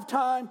didn't have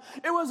time.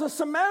 It was a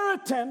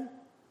Samaritan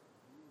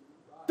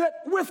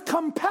that with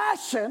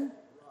compassion,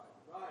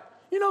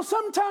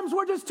 sometimes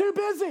we're just too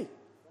busy.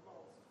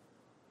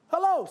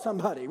 Hello,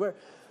 somebody.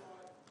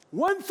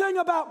 One thing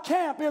about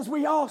camp is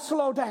we all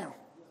slow down.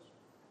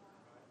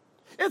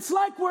 It's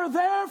like we're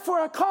there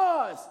for a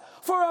cause,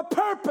 for a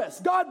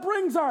purpose. God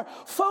brings our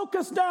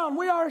focus down.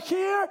 We are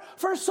here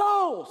for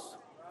souls.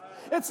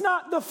 It's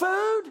not the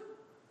food,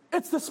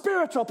 it's the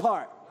spiritual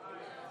part.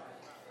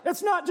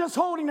 It's not just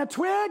holding a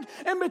twig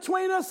in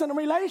between us and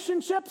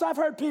relationships. I've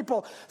heard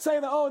people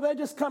say that, they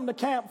just come to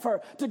camp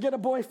to get a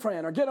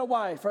boyfriend or get a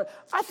wife.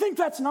 I think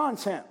that's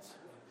nonsense.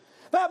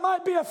 That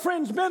might be a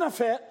fringe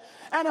benefit,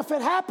 and if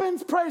it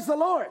happens, praise the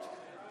Lord.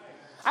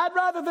 I'd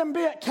rather them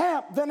be at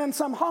camp than in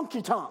some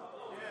honky-tonk.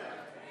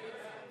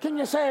 Can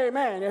you say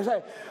amen? You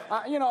say,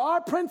 our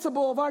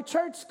principal of our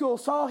church school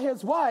saw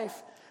his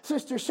wife,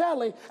 Sister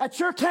Shelley, at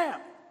your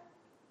camp.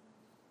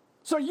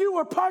 So you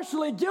were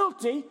partially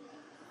guilty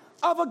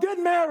of a good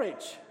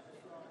marriage.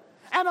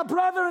 And a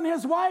brother and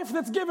his wife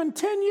that's given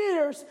 10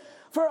 years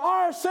for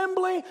our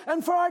assembly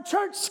and for our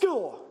church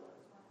school.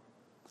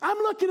 I'm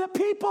looking at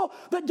people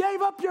that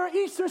gave up your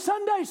Easter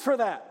Sundays for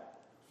that.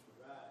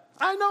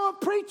 I know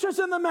of preachers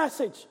in the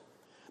message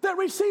that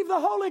receive the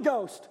Holy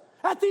Ghost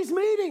at these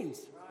meetings.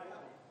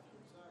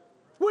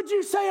 Would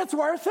you say it's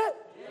worth it?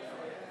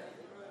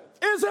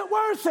 Is it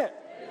worth it?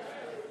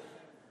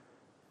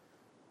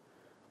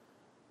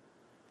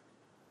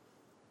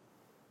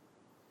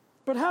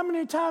 But how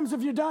many times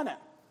have you done it?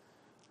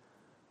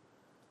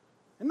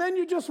 And then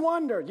you just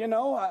wondered,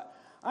 I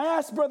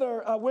asked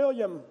Brother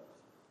William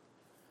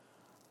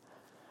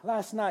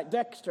last night,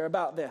 Dexter,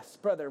 about this.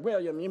 Brother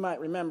William, you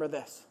might remember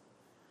this.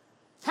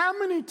 How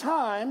many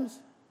times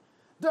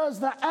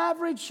does the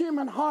average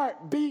human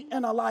heart beat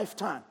in a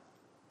lifetime?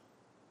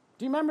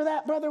 Do you remember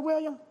that, Brother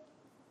William?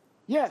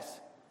 Yes.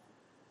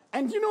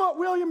 And you know what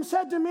William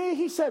said to me?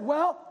 He said,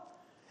 well,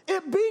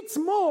 it beats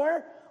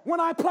more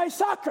when I play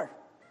soccer.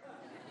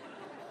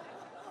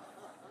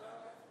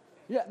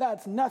 Yeah,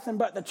 that's nothing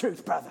but the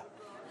truth, brother.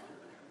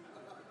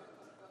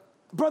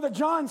 Brother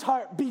John's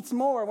heart beats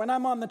more when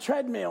I'm on the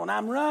treadmill and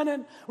I'm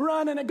running.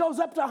 It goes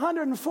up to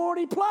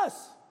 140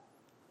 plus.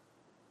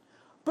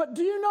 But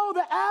do you know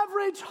the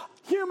average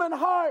human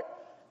heart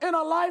in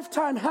a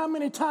lifetime, how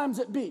many times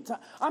it beats?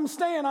 I'm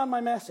staying on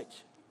my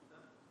message.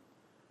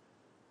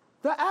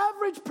 The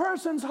average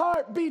person's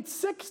heart beats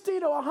 60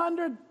 to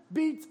 100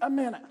 beats a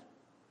minute.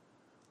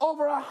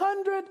 Over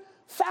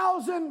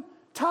 100,000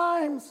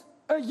 times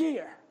a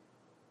year.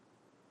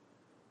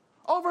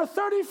 Over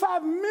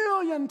 35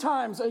 million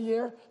times a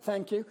year,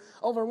 thank you,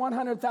 over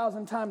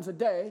 100,000 times a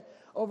day,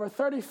 over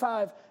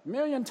 35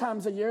 million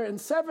times a year, in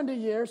 70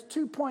 years,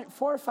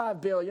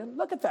 2.45 billion.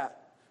 Look at that.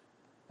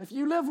 If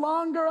you live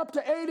longer, up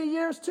to 80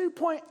 years,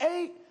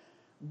 2.8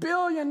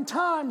 billion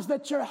times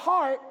that your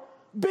heart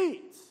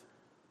beats.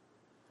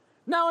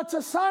 Now, it's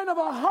a sign of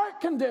a heart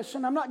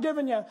condition. I'm not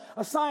giving you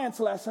a science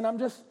lesson. I'm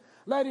just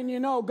letting you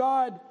know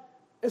God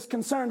is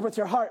concerned with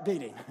your heart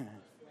beating.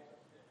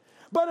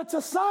 But it's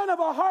a sign of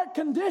a heart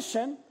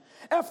condition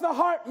if the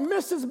heart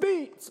misses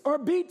beats or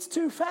beats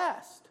too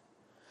fast.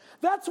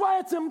 That's why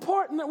it's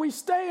important that we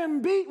stay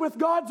in beat with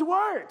God's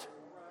word.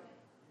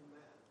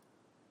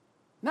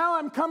 Now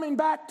I'm coming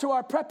back to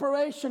our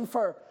preparation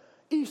for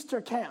Easter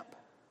camp.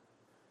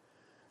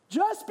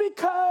 Just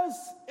because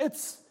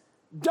it's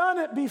done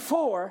it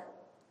before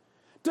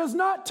does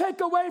not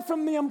take away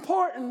from the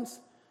importance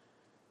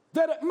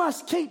that it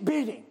must keep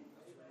beating.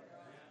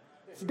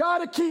 It's got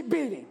to keep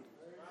beating.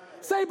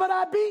 Say, but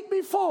I beat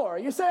before.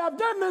 You say, I've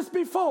done this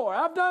before.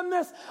 I've done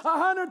this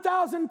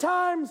 100,000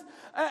 times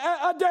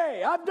a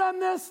day. I've done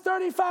this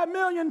 35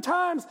 million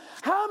times.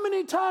 How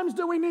many times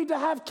do we need to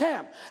have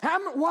camp?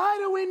 Why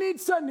do we need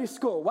Sunday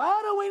school?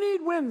 Why do we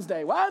need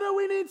Wednesday? Why do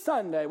we need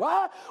Sunday?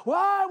 Why?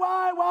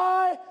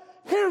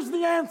 Here's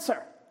the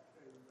answer.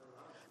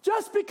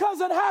 Just because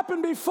it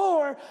happened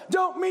before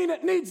don't mean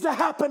it needs to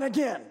happen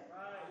again.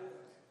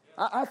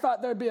 I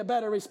thought there'd be a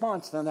better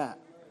response than that.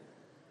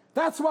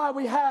 That's why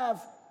we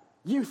have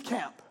youth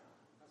camp.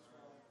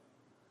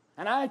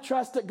 And I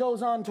trust it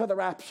goes on to the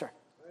rapture.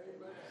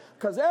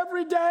 Because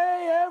every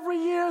day, every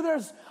year,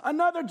 there's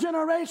another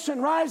generation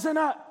rising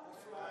up.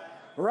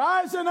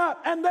 Rising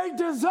up. And they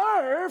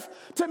deserve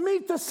to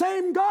meet the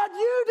same God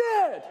you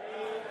did.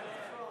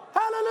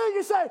 Hallelujah.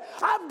 You say,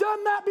 I've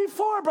done that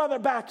before, Brother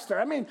Baxter.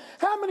 I mean,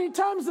 how many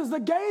times does the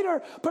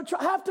Gator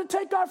Patrol have to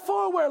take our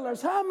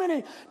four-wheelers? How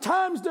many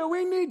times do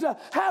we need to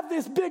have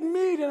this big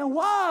meeting? And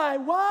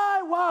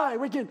why?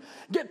 We can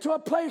get to a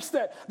place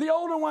that the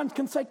older ones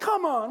can say,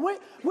 come on,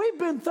 we've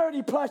been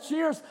 30 plus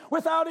years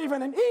without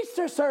even an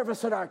Easter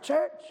service at our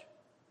church.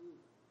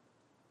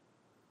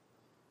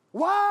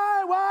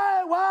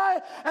 Why?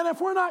 And if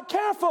we're not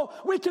careful,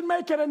 we can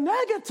make it a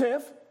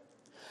negative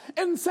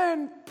in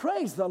saying,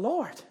 praise the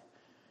Lord.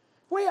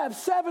 We have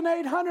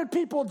 700-800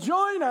 people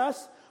join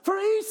us for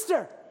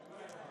Easter.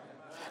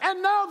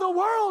 And now the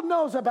world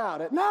knows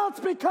about it. Now it's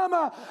become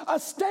a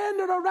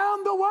standard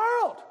around the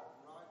world.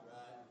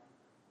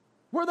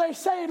 Where they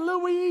say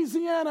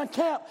Louisiana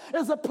camp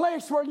is a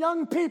place where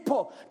young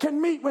people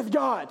can meet with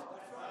God.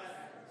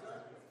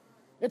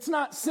 It's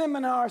not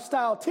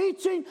seminar-style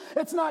teaching.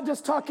 It's not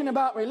just talking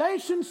about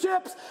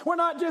relationships. We're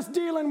not just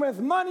dealing with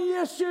money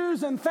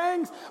issues and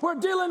things. We're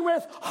dealing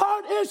with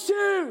heart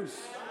issues.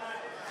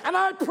 And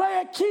I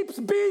pray it keeps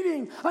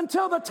beating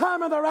until the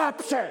time of the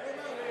rapture.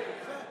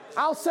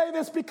 I'll say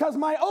this because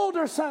my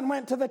older son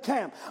went to the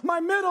camp. My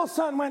middle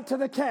son went to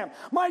the camp.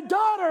 My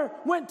daughter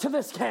went to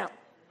this camp.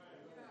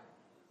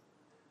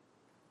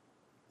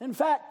 In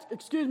fact,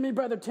 excuse me,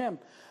 Brother Tim,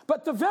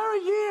 but the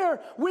very year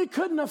we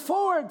couldn't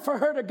afford for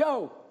her to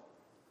go,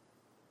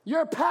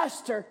 your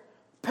pastor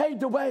paid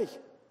the way.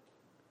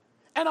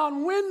 And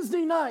on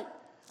Wednesday night,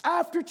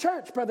 after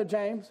church, Brother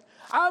James,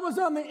 I was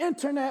on the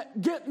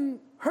internet getting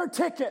her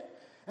ticket,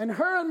 and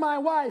her and my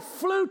wife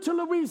flew to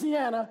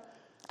Louisiana,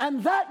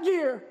 and that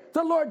year,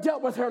 the Lord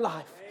dealt with her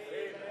life.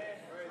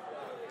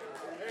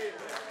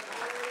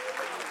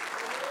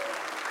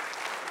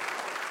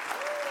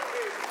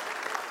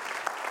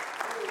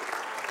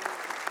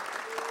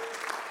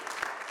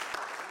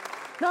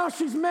 Now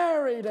she's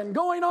married and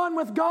going on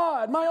with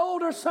God. My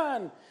older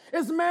son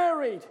is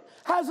married,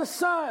 has a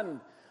son.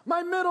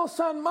 My middle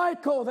son,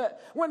 Michael, that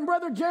when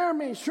Brother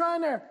Jeremy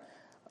Schreiner,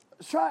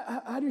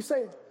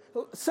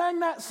 sang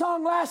that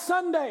song last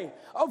Sunday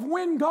of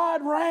When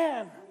God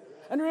Ran.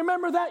 And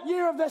remember that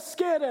year of the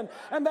skit, and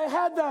they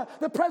had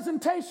the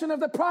presentation of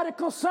the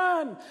prodigal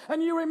son,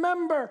 and you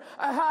remember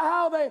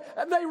how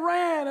they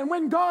ran, and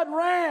when God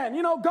ran,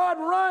 you know, God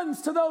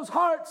runs to those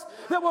hearts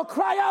that will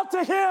cry out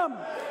to Him.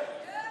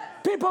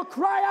 People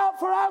cry out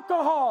for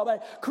alcohol. They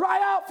cry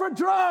out for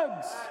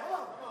drugs.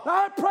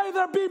 I pray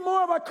there be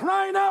more of a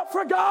crying out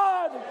for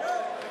God.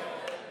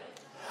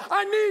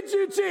 I need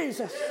you,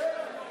 Jesus.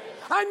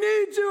 I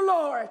need you,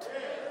 Lord.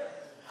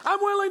 I'm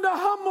willing to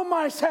humble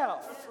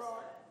myself.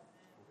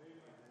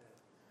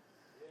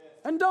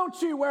 And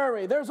don't you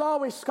worry, there's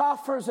always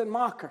scoffers and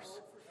mockers.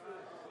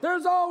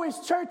 There's always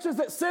churches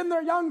that send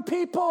their young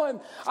people. And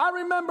I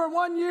remember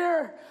one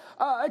year,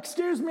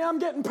 I'm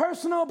getting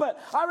personal,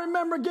 but I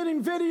remember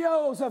getting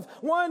videos of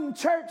one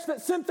church that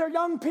sent their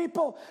young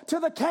people to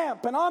the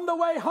camp. And on the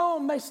way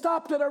home, they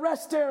stopped at a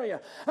rest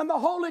area. And the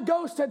Holy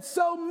Ghost had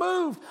so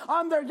moved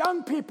on their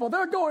young people.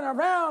 They're going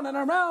around and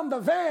around the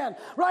van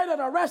right at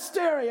a rest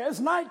area. It's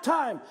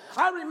nighttime.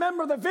 I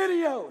remember the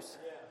videos.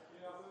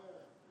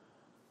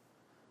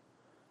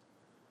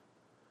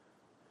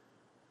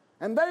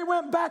 And they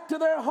went back to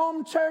their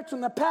home church,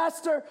 and the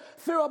pastor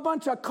threw a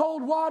bunch of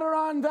cold water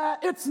on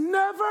that. It's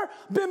never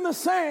been the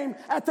same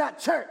at that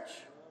church.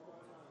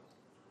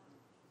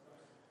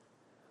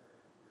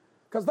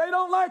 Because they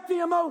don't like the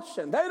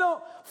emotion. They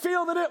don't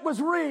feel that it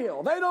was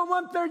real. They don't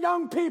want their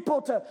young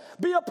people to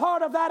be a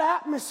part of that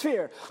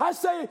atmosphere. I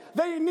say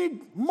they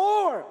need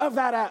more of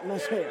that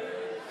atmosphere.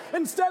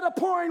 Instead of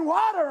pouring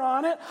water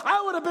on it,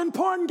 I would have been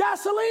pouring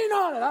gasoline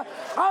on it.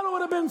 I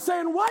would have been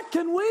saying, what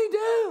can we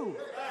do?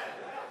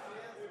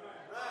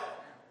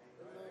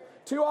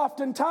 Too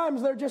often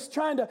times they're just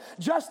trying to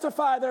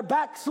justify their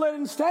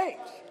backslidden state.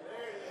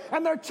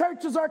 And their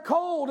churches are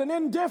cold and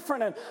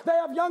indifferent. And they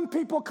have young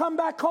people come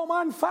back home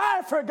on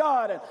fire for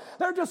God. And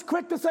they're just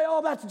quick to say,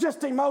 oh, that's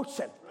just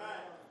emotion.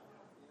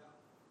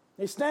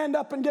 They stand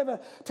up and give a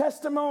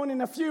testimony,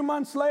 and a few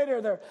months later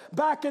they're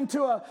back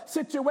into a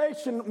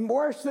situation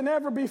worse than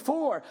ever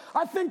before.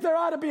 I think there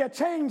ought to be a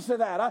change to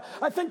that.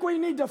 I think we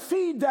need to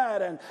feed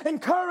that and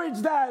encourage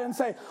that and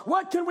say,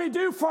 what can we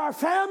do for our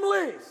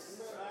families?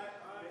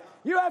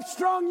 You have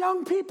strong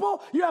young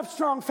people, you have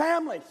strong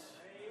families.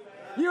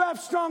 You have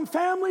strong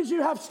families,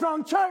 you have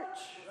strong church.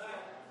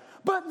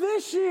 But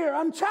this year,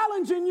 I'm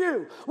challenging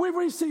you. We've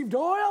received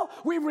oil,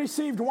 we've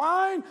received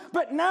wine,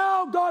 but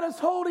now God is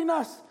holding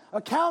us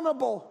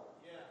accountable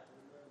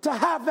to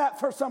have that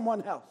for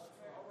someone else.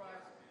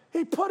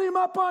 He put him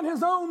up on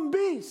his own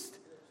beast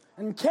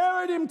and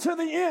carried him to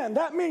the end.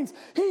 That means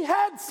he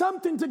had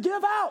something to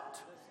give out.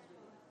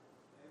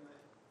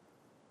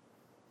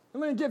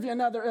 Let me give you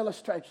another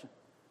illustration.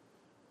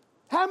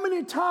 How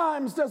many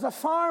times does a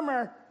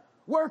farmer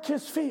work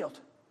his field?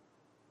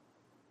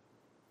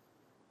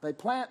 They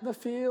plant the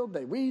field,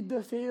 they weed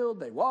the field,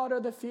 they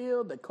water the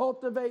field, they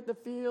cultivate the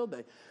field,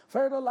 they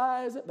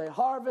fertilize it, they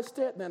harvest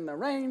it, then the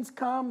rains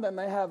come, then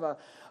they have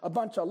a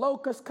bunch of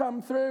locusts come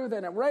through,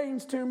 then it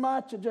rains too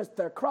much, and just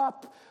their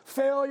crop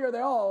failure,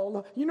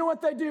 you know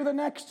what they do the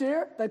next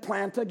year? They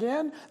plant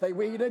again, they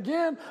weed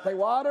again, they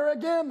water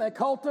again, they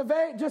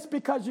cultivate. Just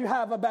because you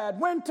have a bad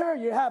winter,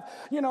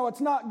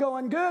 it's not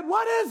going good.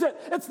 What is it?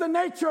 It's the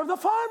nature of the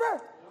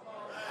farmer.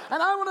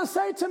 And I want to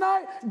say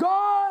tonight,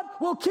 God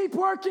will keep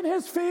working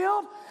his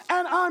field,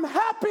 and I'm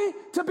happy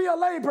to be a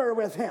laborer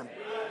with him.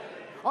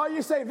 Oh,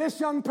 you say, this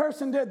young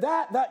person did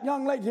that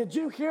young lady. Did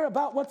you hear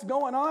about what's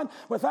going on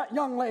with that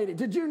young lady?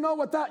 Did you know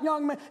what that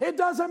young man? It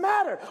doesn't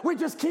matter. We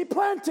just keep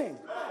planting.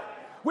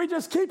 We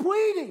just keep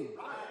weeding.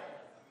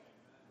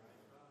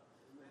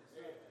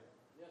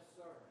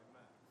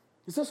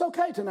 Is this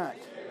okay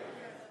tonight?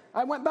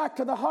 I went back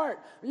to the heart.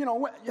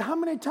 How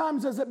many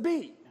times does it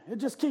beat? It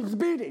just keeps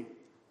beating.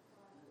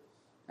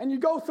 And you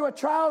go through a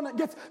trial and it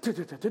gets,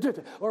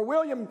 or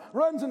William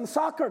runs in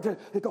soccer,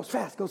 it goes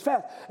fast.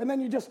 And then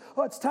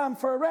it's time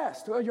for a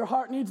rest. Well, your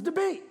heart needs to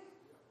beat.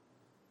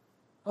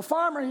 A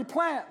farmer, he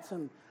plants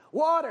and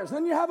waters.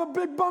 Then you have a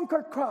big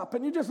bunker crop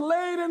and you just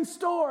lay it in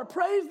store.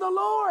 Praise the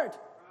Lord.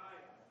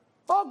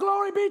 All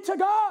glory be to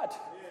God.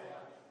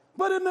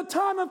 But in the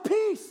time of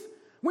peace,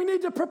 we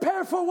need to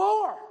prepare for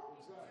war.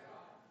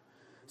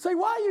 Say,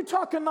 why are you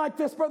talking like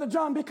this, Brother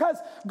John? Because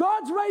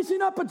God's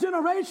raising up a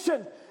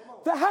generation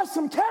that has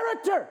some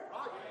character.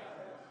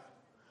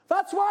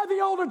 That's why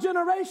the older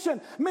generation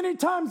many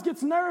times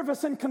gets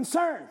nervous and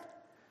concerned,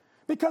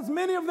 because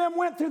many of them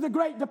went through the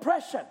Great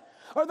Depression,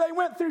 or they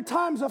went through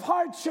times of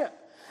hardship,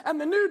 and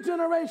the new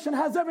generation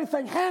has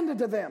everything handed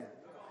to them,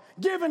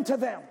 given to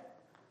them.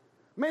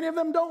 Many of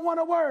them don't want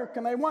to work,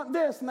 and they want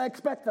this, and they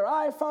expect their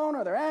iPhone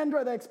or their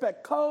Android. They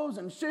expect clothes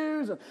and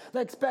shoes, and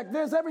they expect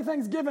this.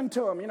 Everything's given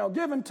to them,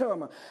 given to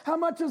them. How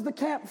much is the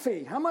camp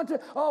fee? How much?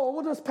 Oh,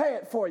 we'll just pay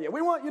it for you.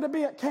 We want you to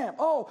be at camp.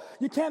 Oh,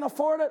 you can't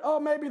afford it? Oh,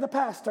 maybe the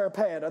pastor will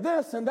pay it, or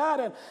this and that.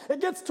 And it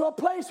gets to a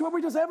place where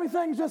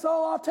everything's just,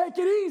 I'll take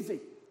it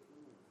easy.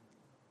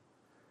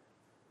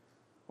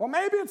 Well,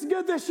 maybe it's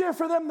good this year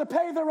for them to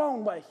pay their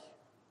own way.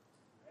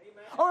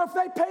 Amen. Or if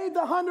they paid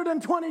the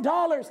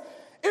 $120,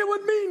 it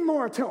would mean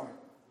more to them.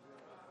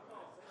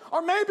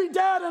 Or maybe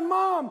dad and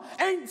mom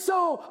ain't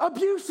so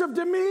abusive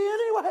to me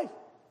anyway.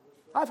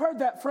 I've heard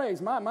that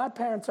phrase, my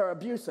parents are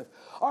abusive.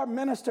 Our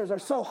ministers are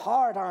so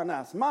hard on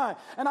us.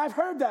 And I've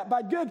heard that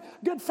by good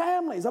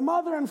families, a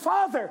mother and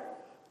father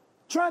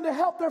trying to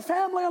help their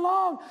family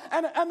along,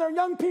 and their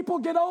young people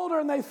get older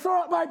and they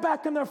throw it right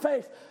back in their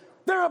face.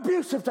 They're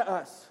abusive to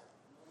us.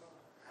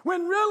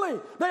 When really,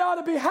 they ought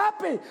to be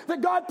happy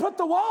that God put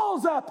the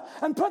walls up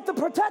and put the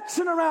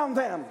protection around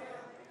them.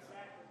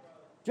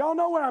 Do y'all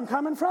know where I'm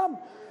coming from?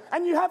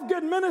 And you have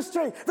good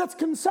ministry that's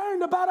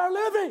concerned about our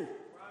living.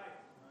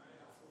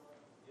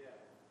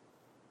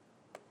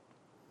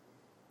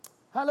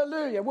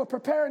 Hallelujah. We're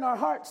preparing our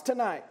hearts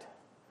tonight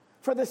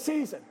for the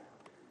season.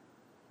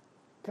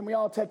 Can we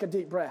all take a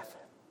deep breath?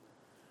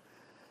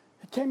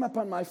 It came up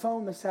on my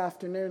phone this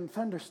afternoon,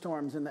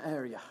 thunderstorms in the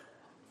area.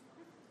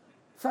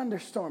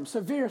 Thunderstorms,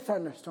 severe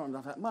thunderstorms.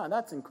 I thought, man,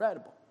 that's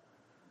incredible.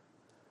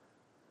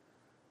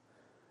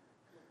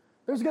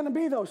 There's going to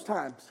be those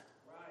times.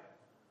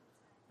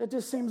 It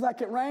just seems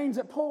like it rains,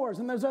 it pours,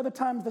 and there's other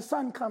times the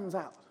sun comes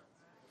out.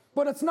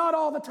 But it's not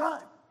all the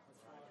time.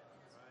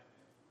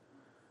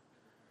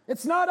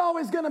 It's not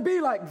always going to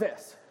be like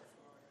this.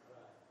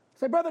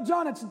 Say, Brother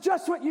John, it's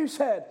just what you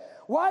said.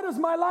 Why does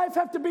my life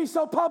have to be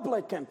so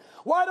public? And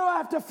why do I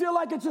have to feel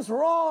like it's just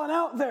raw and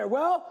out there?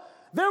 Well,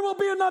 there will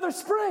be another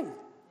spring.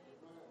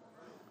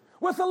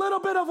 With a little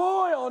bit of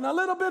oil and a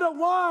little bit of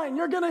wine,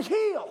 you're going to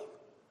heal.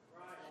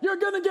 You're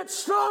going to get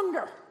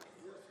stronger.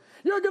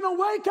 You're going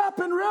to wake up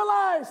and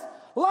realize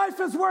life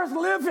is worth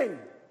living.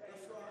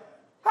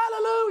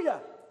 Hallelujah.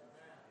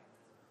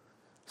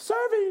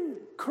 Serving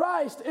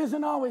Christ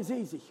isn't always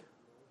easy.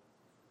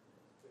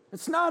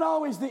 It's not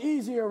always the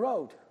easier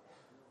road.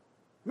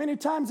 Many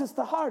times it's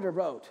the harder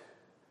road.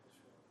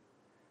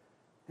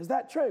 Is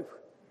that true?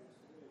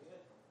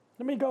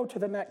 Let me go to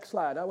the next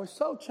slide. I was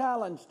so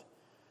challenged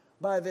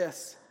by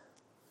this.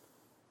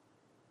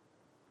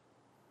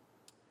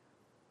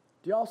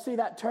 Do y'all see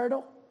that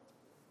turtle?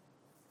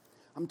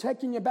 I'm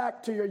taking you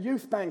back to your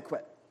youth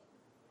banquet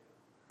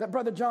that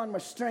Brother John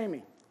was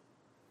streaming.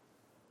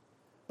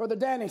 Brother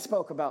Danny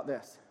spoke about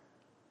this.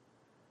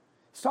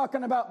 He's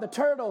talking about the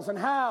turtles and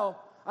how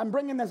I'm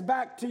bringing this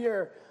back to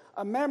your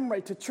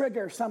memory to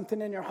trigger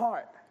something in your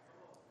heart.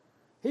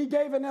 He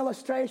gave an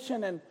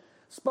illustration and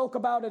spoke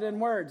about it in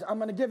words. I'm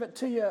going to give it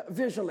to you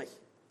visually.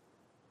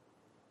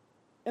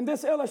 In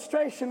this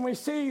illustration, we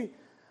see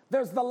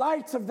there's the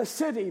lights of the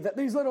city that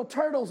these little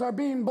turtles are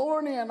being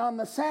born in on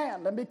the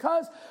sand. And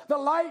because the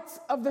lights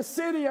of the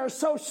city are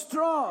so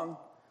strong,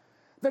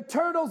 the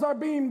turtles are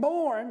being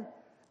born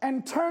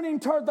and turning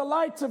toward the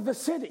lights of the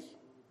city.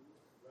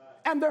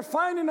 And they're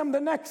finding them the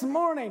next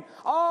morning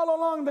all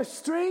along the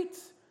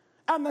streets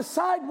and the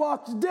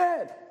sidewalks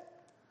dead.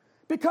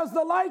 Because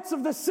the lights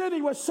of the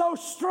city were so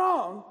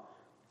strong.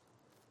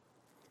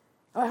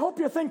 I hope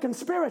you're thinking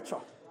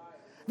spiritual.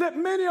 That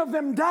many of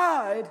them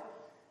died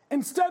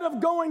instead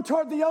of going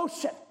toward the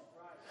ocean.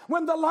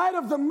 When the light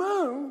of the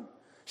moon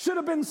should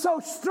have been so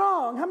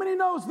strong. How many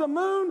knows the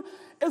moon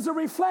is a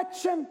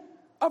reflection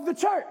of the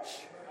church?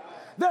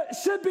 That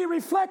should be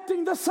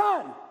reflecting the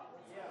sun.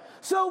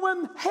 So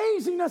when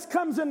haziness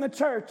comes in the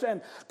church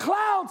and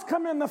clouds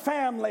come in the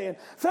family and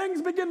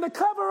things begin to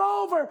cover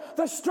over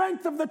the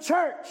strength of the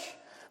church,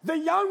 the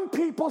young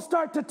people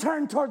start to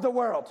turn toward the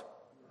world.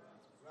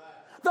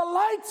 The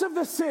lights of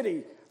the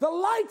city, the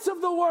lights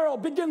of the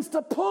world begins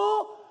to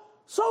pull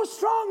so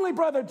strongly,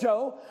 Brother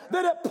Joe,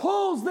 that it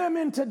pulls them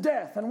into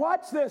death. And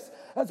watch this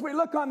as we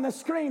look on the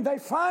screen. They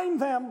find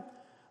them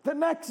the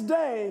next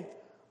day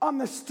on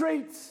the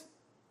streets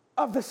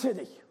of the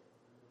city.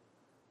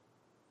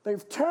 They're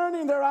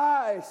turning their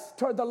eyes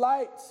toward the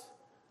lights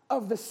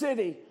of the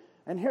city.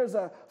 And here's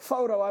a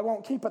photo. I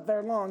won't keep it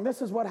there long.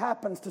 This is what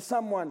happens to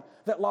someone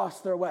that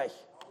lost their way.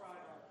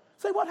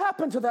 Say, what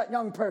happened to that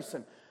young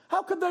person?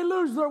 How could they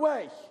lose their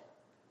way?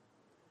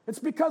 It's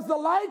because the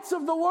lights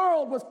of the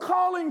world was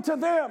calling to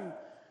them,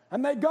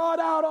 and they got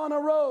out on a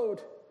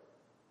road,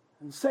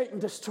 and Satan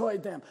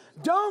destroyed them.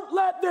 Don't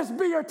let this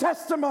be your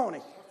testimony.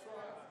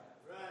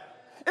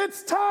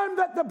 It's time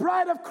that the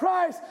bride of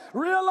Christ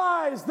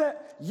realize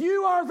that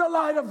you are the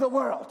light of the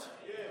world.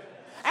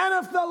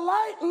 And if the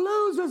light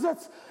loses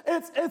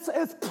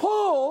its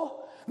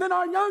pull, then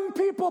our young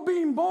people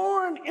being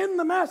born in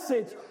the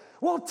message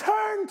will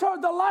turn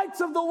toward the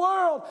lights of the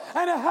world,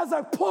 and it has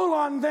a pull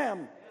on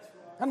them.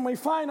 And we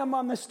find them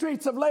on the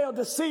streets of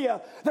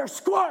Laodicea. They're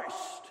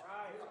squashed.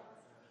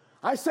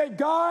 I say,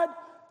 God,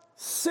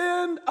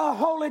 send a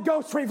Holy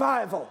Ghost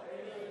revival.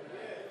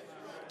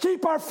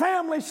 Keep our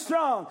family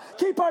strong.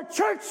 Keep our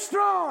church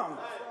strong.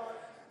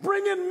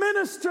 Bring in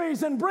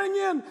ministries and bring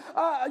in,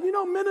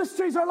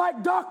 ministries are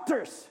like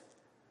doctors.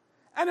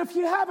 And if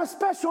you have a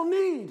special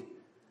need,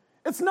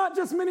 it's not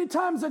just many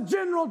times a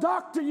general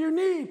doctor you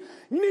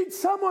need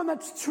someone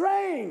that's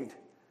trained,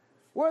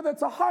 whether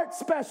it's a heart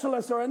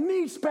specialist or a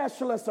knee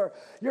specialist or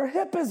your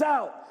hip is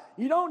out.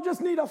 You don't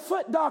just need a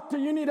foot doctor,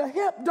 you need a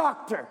hip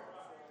doctor.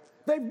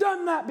 They've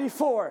done that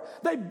before.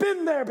 They've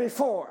been there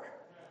before.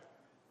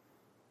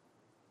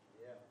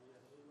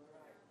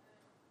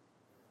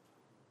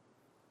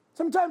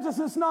 Sometimes this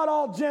is not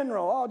all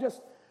general. Oh,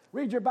 just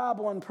read your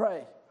Bible and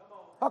pray.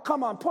 Oh,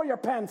 come on, pull your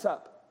pants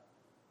up.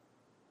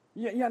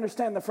 You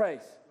understand the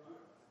phrase?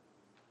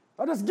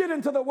 I'll just get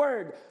into the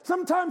word.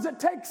 Sometimes it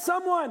takes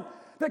someone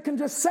that can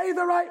just say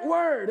the right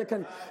word. It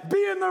can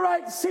be in the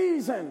right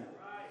season.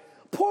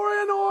 Pour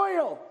in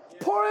oil.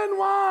 Pour in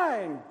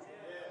wine.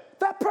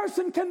 That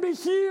person can be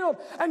healed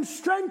and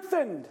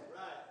strengthened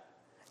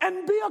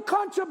and be a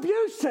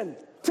contribution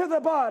to the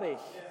body.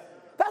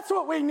 That's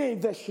what we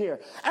need this year.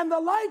 And the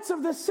lights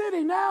of the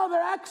city now, they're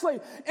actually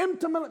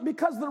intimate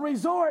because the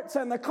resorts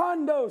and the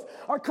condos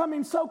are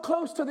coming so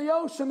close to the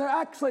ocean. They're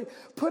actually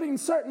putting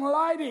certain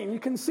lighting. You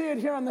can see it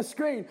here on the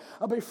screen.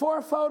 A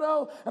before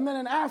photo and then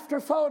an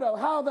after photo.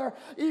 How they're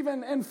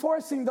even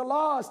enforcing the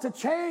laws to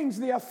change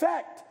the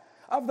effect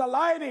of the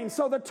lighting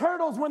so the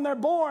turtles, when they're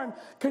born,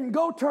 can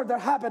go toward their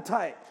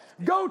habitat.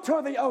 Go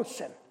toward the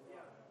ocean.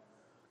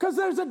 Because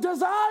there's a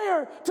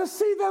desire to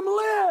see them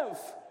live.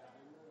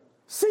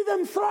 See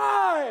them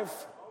thrive.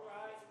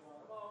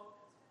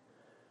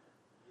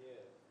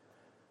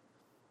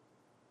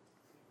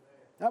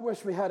 I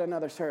wish we had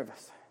another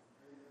service.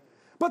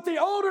 But the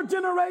older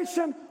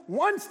generation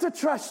wants to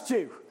trust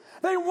you.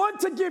 They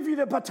want to give you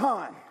the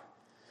baton.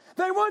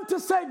 They want to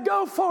say,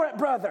 go for it,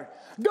 brother.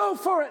 Go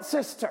for it,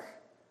 sister.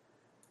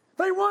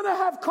 They want to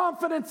have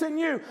confidence in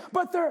you,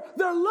 but they're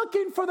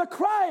looking for the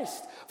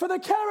Christ, for the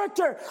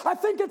character. I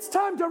think it's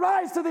time to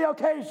rise to the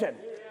occasion.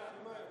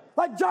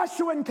 Like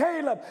Joshua and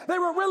Caleb, they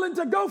were willing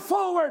to go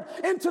forward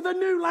into the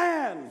new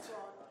land.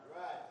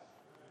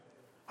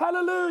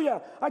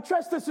 Hallelujah. I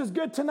trust this is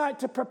good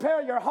tonight to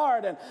prepare your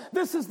heart. And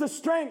this is the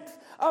strength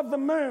of the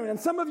moon. And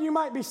some of you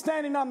might be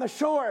standing on the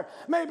shore,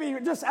 maybe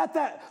just at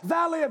that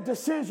valley of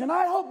decision.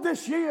 I hope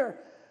this year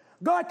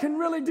God can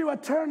really do a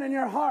turn in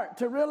your heart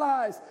to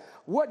realize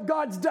what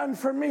God's done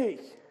for me.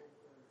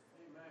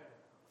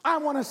 I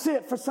want to see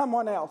it for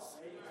someone else.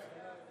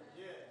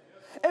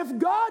 If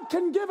God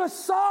can give us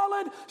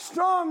solid,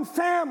 strong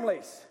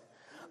families,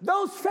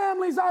 those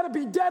families ought to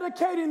be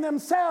dedicating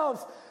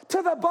themselves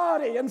to the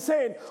body and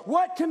saying,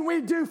 what can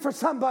we do for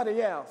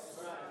somebody else?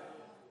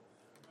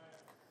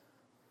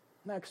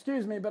 Now,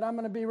 excuse me, but I'm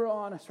going to be real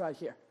honest right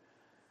here.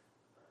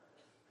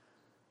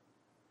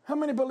 How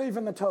many believe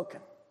in the token?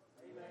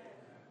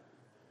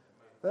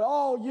 That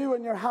all you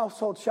and your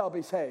household shall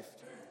be saved.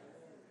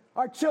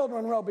 Our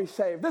children will be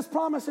saved. This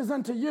promise is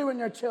unto you and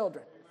your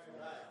children.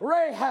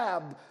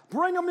 Rahab,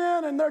 bring them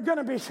in and they're going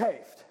to be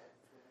saved.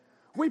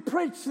 We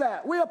preach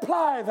that. We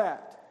apply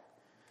that.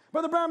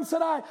 Brother Branham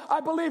said, I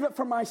believe it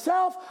for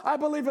myself, I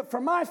believe it for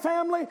my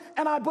family,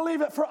 and I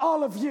believe it for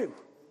all of you.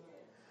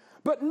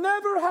 But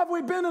never have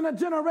we been in a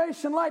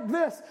generation like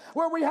this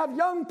where we have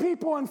young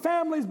people and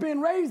families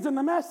being raised in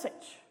the message.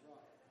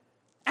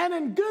 And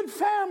in good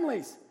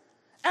families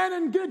and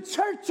in good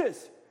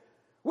churches,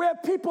 we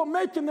have people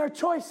making their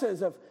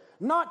choices of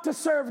not to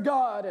serve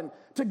God and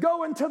to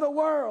go into the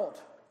world.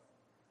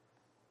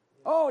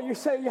 Oh, you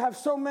say you have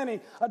so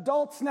many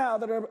adults now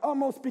that are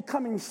almost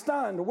becoming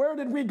stunned. Where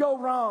did we go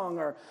wrong?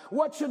 Or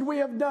what should we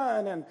have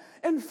done? And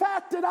in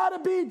fact, it ought to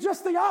be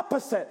just the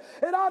opposite.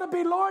 It ought to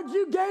be, Lord,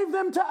 you gave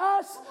them to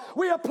us.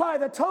 We apply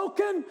the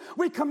token.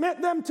 We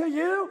commit them to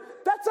you.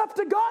 That's up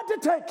to God to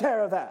take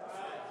care of that.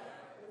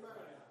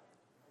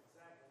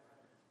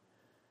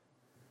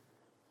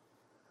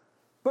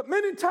 But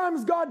many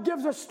times God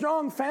gives us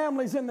strong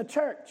families in the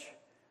church.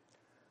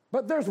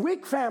 But there's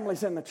weak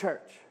families in the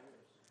church.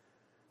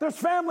 There's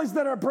families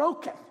that are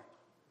broken.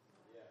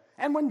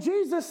 And when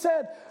Jesus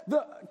said,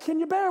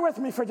 can you bear with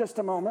me for just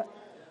a moment?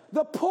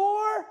 The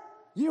poor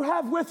you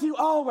have with you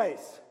always.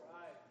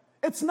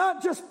 It's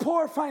not just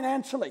poor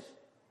financially.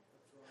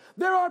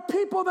 There are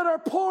people that are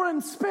poor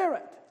in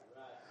spirit,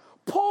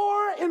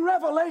 poor in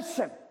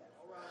revelation,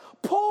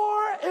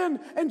 poor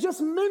in just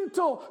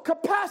mental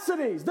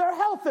capacities. Their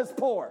health is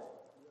poor.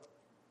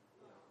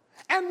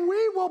 And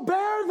we will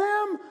bear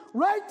them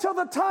right till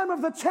the time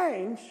of the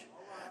change.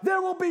 There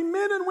will be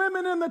men and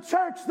women in the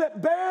church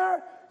that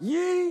bear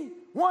ye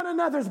one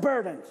another's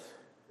burdens.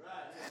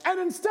 And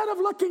instead of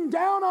looking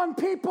down on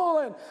people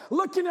and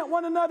looking at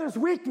one another's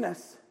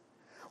weakness,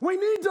 we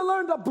need to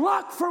learn to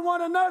block for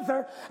one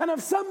another. And if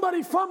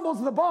somebody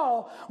fumbles the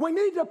ball, we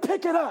need to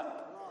pick it up.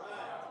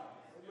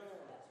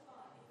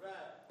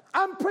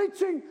 I'm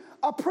preaching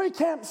a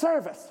pre-camp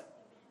service.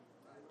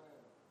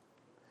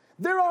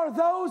 There are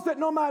those that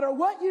no matter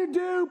what you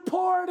do,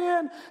 pour it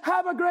in,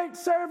 have a great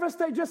service,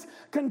 they just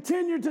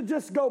continue to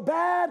just go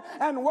bad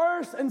and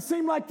worse and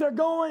seem like they're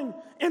going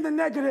in the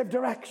negative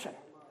direction.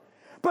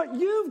 But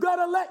you've got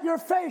to let your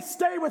faith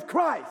stay with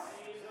Christ.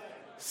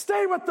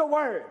 Stay with the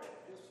Word.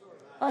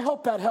 I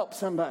hope that helps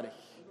somebody.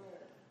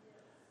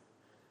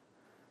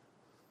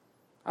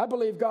 I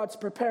believe God's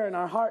preparing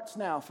our hearts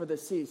now for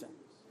this season.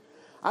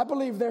 I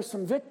believe there's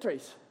some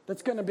victories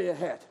that's going to be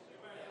ahead.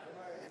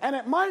 And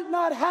it might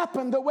not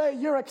happen the way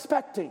you're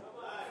expecting.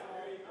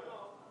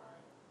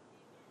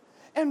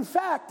 In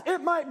fact,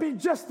 it might be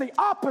just the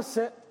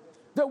opposite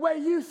the way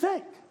you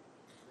think.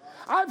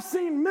 I've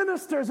seen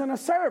ministers in a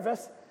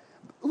service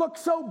look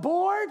so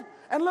bored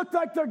and look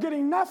like they're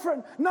getting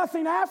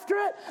nothing after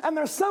it, and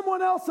there's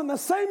someone else in the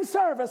same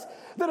service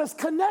that is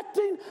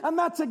connecting, and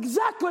that's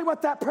exactly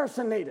what that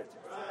person needed.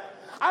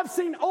 I've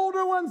seen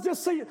older ones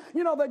just see,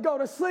 they go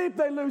to sleep,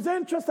 they lose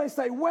interest, they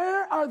say,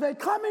 where are they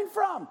coming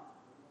from?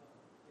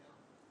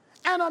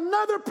 And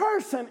another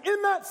person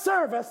in that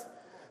service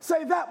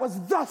say, that was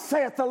thus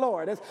saith the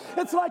Lord.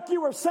 It's like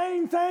you were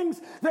saying things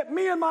that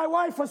me and my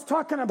wife was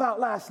talking about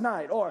last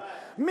night, or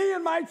me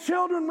and my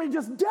children, we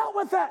just dealt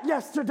with that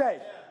yesterday.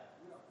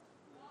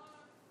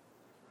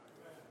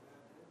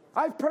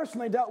 I've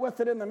personally dealt with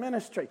it in the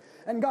ministry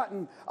and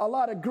gotten a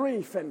lot of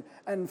grief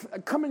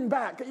and coming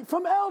back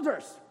from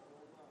elders,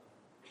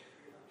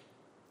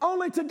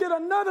 only to get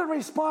another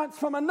response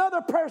from another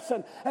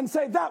person and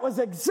say, that was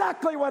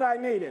exactly what I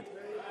needed.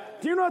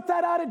 Do you know what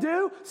that ought to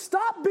do?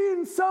 Stop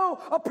being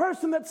a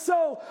person that's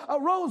so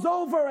rolls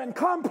over and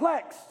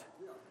complex.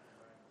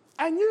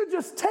 And you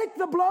just take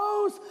the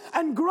blows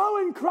and grow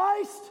in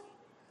Christ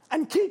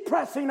and keep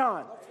pressing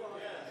on.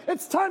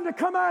 It's time to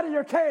come out of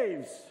your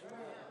caves.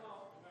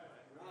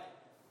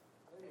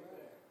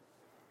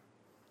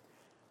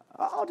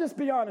 I'll just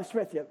be honest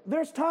with you.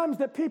 There's times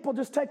that people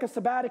just take a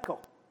sabbatical.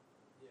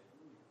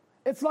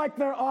 It's like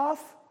they're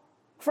off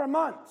for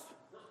months,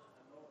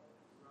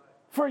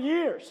 for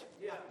years.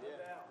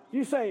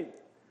 You say,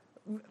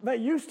 they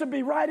used to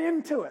be right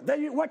into it.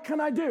 What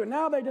can I do?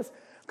 Now they just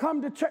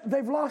come to church.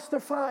 They've lost their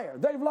fire.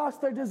 They've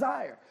lost their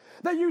desire.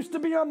 They used to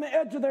be on the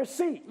edge of their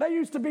seat. They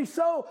used to be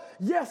so,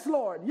 yes,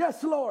 Lord,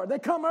 yes, Lord. They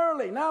come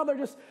early. Now they're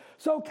just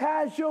so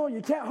casual.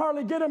 You can't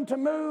hardly get them to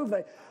move.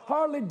 They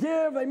hardly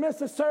give. They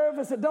miss a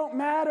service. It don't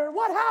matter.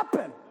 What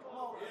happened?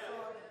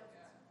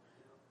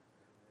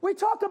 We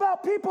talk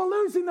about people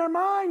losing their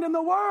mind in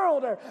the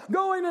world or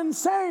going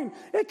insane.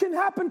 It can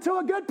happen to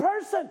a good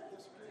person.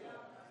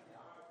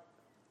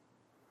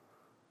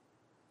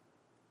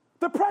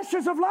 The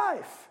pressures of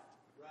life.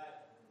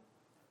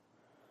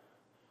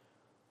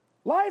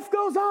 Life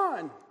goes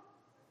on.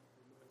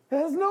 It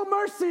has no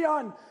mercy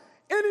on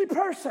any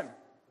person.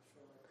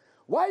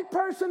 White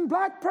person,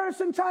 black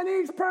person,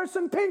 Chinese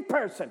person, pink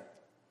person.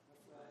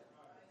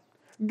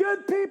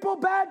 Good people,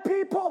 bad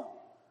people.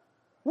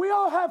 We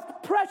all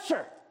have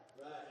pressure.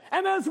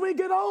 And as we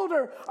get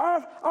older,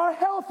 our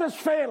health is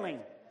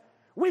failing.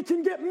 We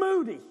can get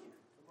moody.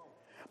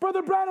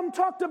 Brother Branham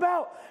talked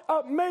about,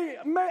 may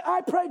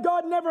I pray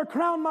God never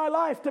crown my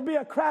life to be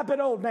a crabbed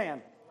old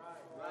man.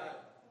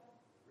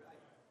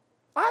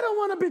 I don't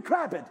want to be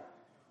crabbed.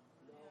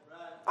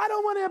 I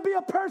don't want to be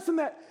a person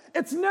that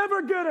it's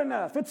never good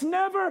enough.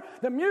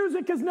 The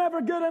music is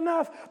never good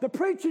enough. The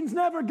preaching's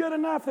never good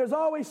enough. There's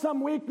always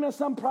some weakness,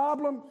 some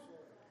problem.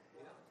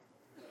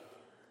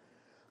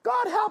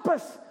 God help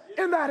us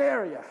in that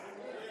area.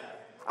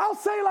 I'll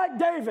say like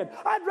David,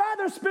 I'd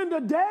rather spend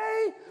a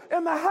day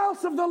in the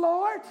house of the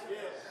Lord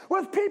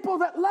with people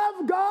that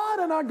love God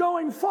and are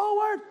going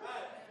forward.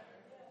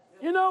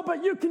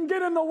 But you can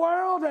get in the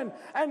world and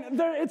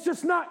it's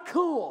just not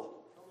cool.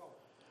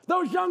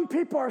 Those young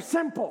people are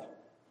simple.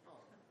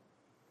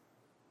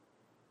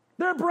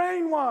 They're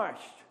brainwashed.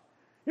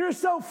 You're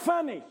so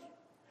funny.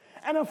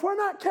 And if we're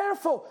not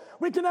careful,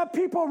 we can have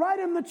people right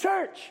in the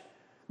church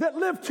that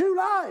live two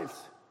lives.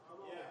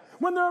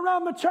 When they're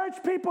around the church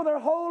people, they're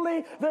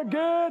holy, they're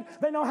good,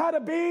 they know how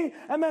to be.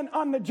 And then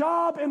on the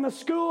job, in the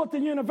school, at the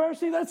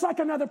university, that's like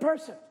another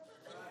person.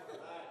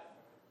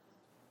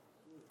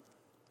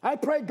 I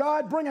pray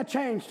God bring a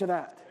change to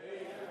that.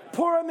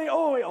 Pour in the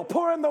oil,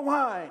 pour in the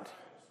wine.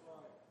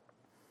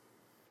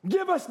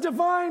 Give us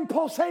divine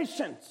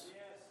pulsations.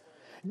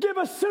 Give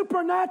us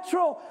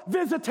supernatural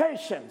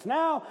visitations.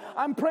 Now,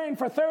 I'm praying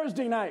for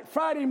Thursday night,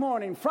 Friday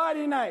morning,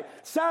 Friday night,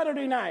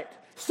 Saturday night,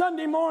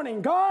 Sunday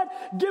morning. God,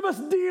 give us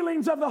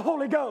dealings of the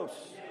Holy Ghost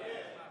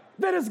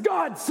that is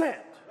God sent.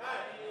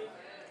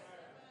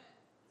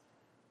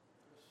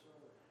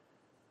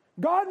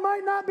 God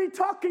might not be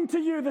talking to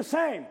you the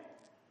same,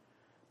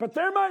 but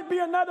there might be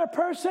another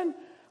person.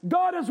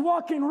 God is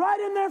walking right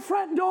in their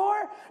front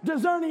door,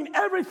 discerning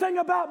everything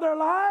about their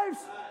lives.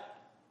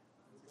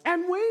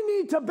 And we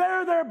need to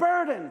bear their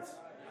burdens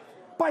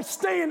by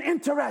staying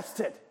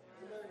interested,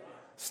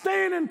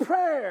 staying in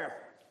prayer.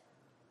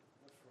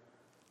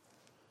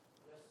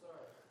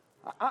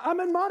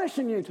 I'm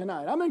admonishing you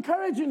tonight. I'm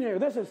encouraging you.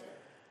 This is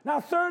now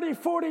 30,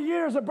 40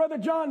 years of Brother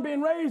John being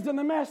raised in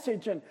the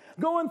message and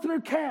going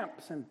through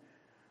camps and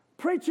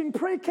preaching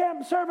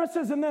pre-camp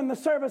services and then the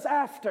service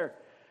after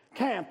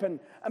camp, and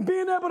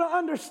being able to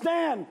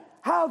understand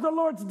how the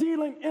Lord's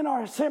dealing in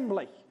our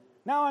assembly.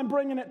 Now I'm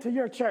bringing it to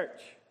your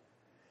church.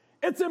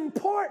 It's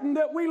important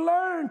that we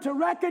learn to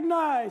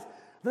recognize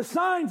the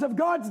signs of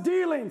God's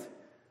dealings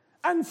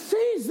and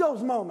seize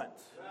those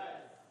moments.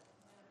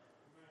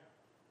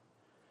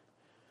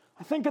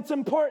 I think it's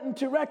important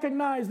to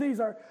recognize these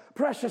are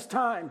precious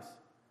times.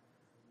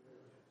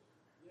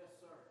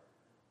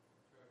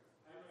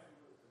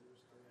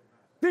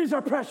 These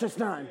are precious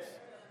times.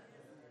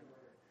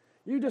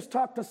 You just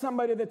talk to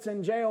somebody that's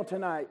in jail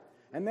tonight,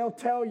 and they'll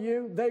tell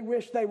you they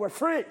wish they were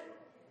free.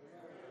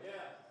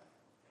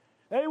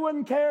 They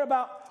wouldn't care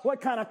about what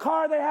kind of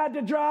car they had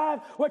to drive,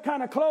 what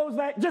kind of clothes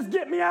they had. Just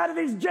get me out of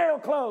these jail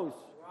clothes.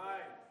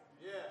 Right.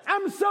 Yeah.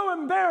 I'm so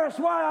embarrassed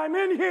why I'm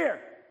in here.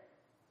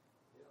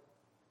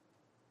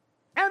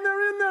 And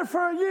they're in there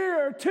for a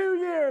year, 2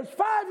 years,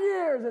 5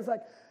 years. It's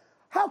like,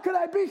 how could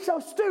I be so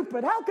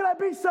stupid? How could I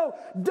be so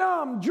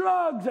dumb?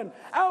 Drugs and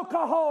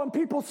alcohol, and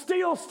people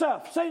steal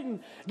stuff. Satan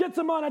gets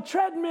them on a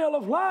treadmill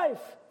of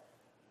life.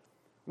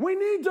 We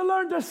need to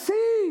learn to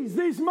seize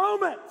these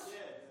moments.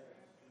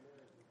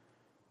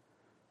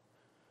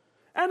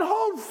 And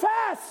hold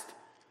fast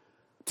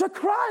to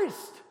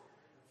Christ.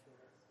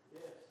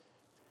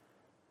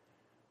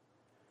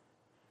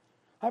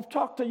 I've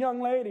talked to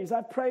young ladies.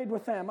 I've prayed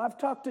with them. I've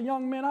talked to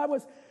young men. I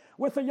was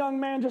with a young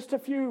man just a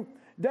few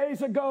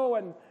days ago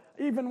and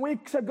even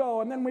weeks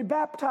ago, and then we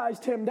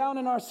baptized him down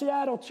in our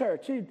Seattle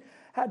church. He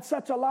had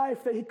such a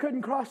life that he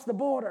couldn't cross the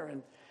border,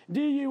 and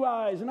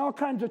DUIs and all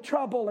kinds of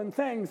trouble and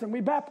things, and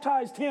we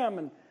baptized him,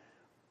 and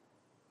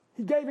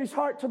he gave his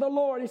heart to the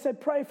Lord. He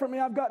said, pray for me.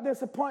 I've got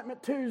this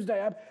appointment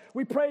Tuesday.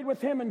 We prayed with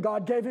him, and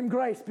God gave him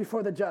grace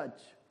before the judge.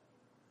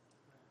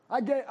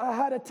 I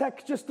had a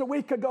text just a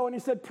week ago, and he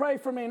said, pray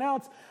for me.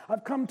 Now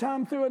I've come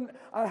time through, and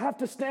I have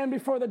to stand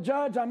before the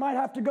judge. I might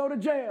have to go to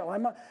jail.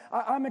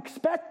 I'm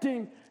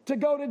expecting to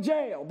go to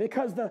jail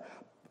because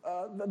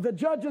the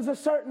judge is a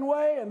certain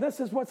way, and this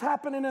is what's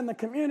happening in the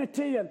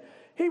community. And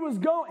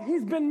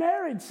he's been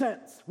married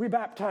since we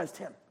baptized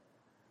him.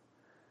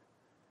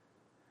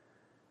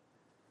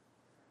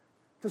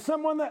 To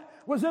someone that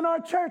was in our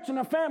church and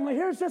a family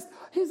here,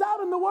 he's out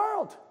in the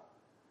world.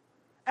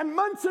 And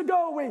months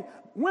ago, we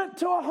went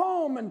to a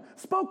home and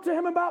spoke to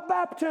him about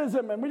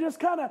baptism, and we just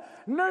kind of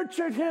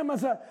nurtured him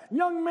as a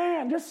young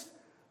man, just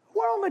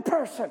worldly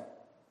person.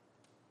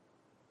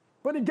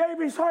 But he gave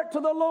his heart to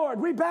the Lord.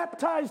 We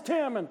baptized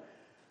him, and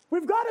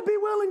we've got to be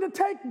willing to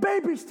take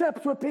baby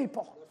steps with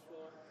people.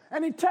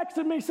 And he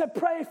texted me, said,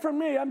 pray for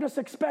me. I'm just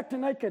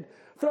expecting they could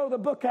throw the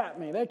book at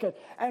me.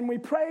 And we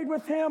prayed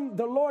with him.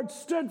 The Lord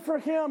stood for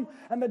him,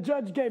 and the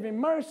judge gave him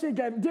mercy,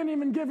 didn't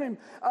even give him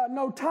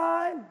no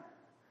time.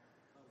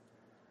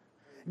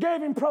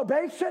 Gave him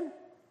probation.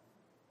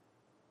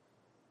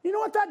 You know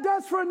what that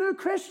does for a new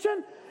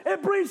Christian?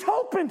 It breathes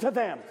hope into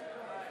them.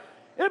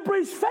 It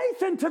breathes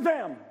faith into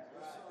them.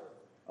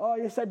 Oh,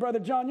 you say, Brother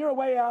John, you're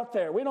way out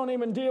there. We don't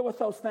even deal with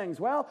those things.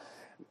 Well,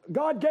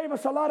 God gave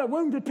us a lot of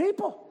wounded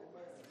people.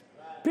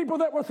 People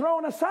that were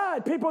thrown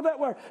aside. People that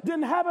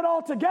didn't have it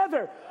all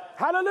together.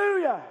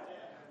 Hallelujah.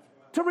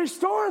 To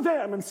restore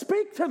them and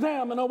speak to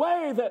them in a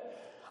way that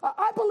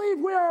I believe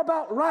we are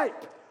about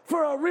ripe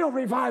for a real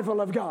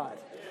revival of God.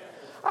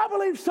 I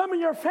believe some of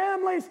your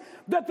families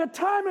that the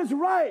time is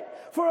right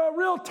for a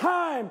real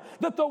time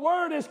that the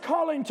Word is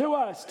calling to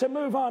us to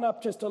move on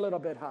up just a little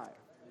bit higher.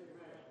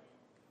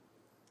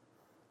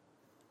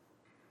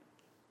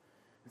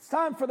 It's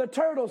time for the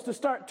turtles to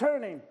start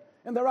turning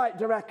in the right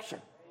direction.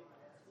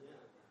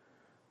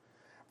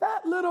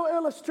 That little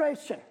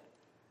illustration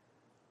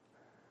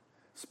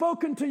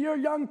spoken to your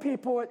young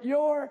people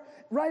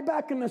right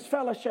back in this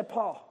fellowship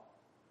hall.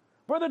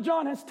 Brother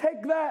John has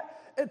taken that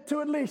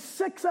to at least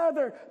 6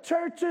 other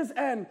churches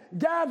and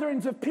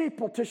gatherings of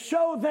people to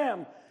show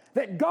them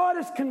that God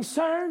is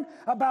concerned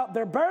about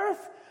their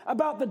birth,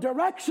 about the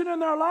direction in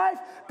their life.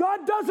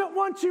 God doesn't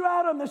want you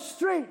out on the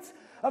streets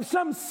of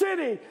some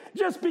city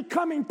just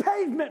becoming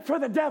pavement for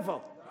the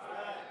devil.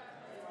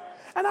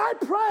 And I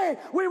pray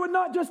we would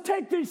not just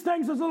take these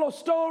things as little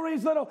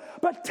stories,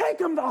 but take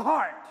them to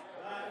heart.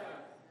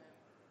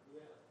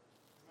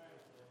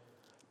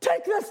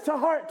 Take this to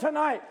heart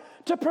tonight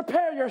to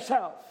prepare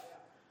yourself.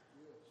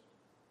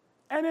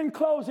 And in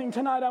closing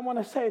tonight, I want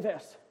to say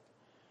this.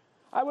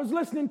 I was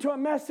listening to a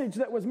message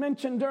that was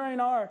mentioned during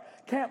our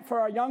camp for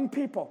our young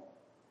people.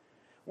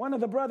 One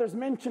of the brothers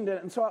mentioned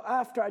it, and so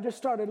after I just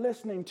started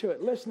listening to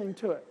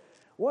it.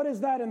 What is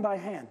that in thy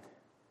hand?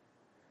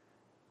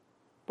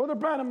 Brother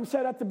Branham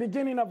said at the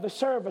beginning of the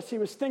service, he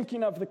was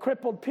thinking of the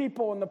crippled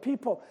people and the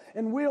people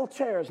in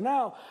wheelchairs.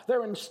 Now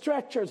they're in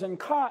stretchers and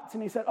cots,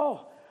 and he said,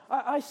 oh,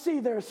 I see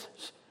there's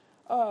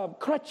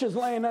crutches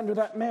laying under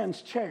that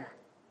man's chair.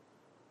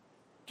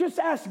 Just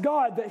ask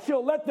God that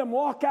he'll let them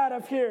walk out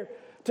of here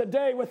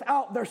today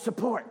without their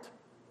support.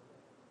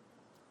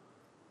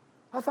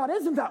 I thought,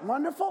 isn't that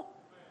wonderful?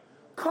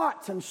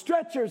 Cots and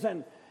stretchers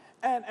and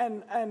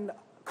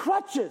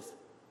crutches.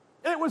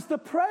 It was the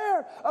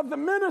prayer of the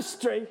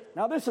ministry.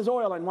 Now this is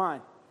oil and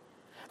wine.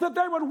 That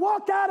they would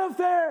walk out of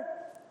there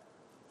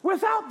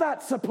without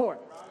that support.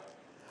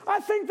 I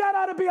think that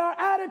ought to be our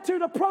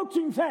attitude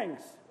approaching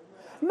things.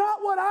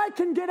 Not what I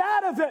can get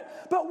out of it,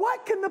 but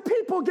what can the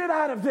people get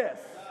out of this?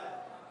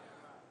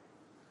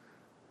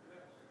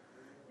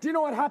 Do you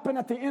know what happened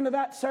at the end of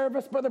that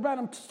service? Brother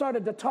Branham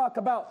started to talk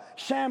about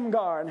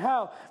Shamgar and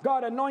how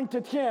God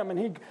anointed him,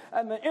 and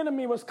the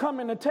enemy was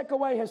coming to take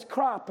away his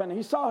crop, and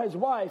he saw his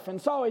wife and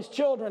saw his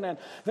children, and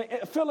the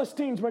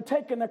Philistines were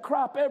taking the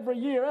crop every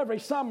year, every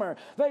summer.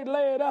 They'd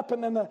lay it up,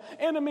 and then the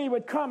enemy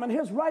would come, and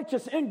his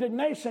righteous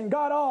indignation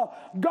got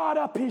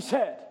up his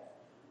head.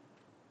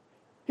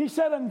 He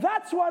said, and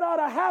that's what ought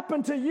to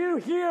happen to you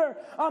here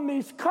on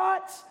these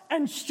cots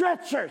and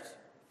stretchers.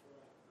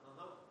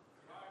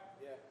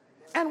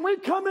 And we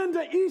come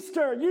into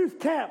Easter youth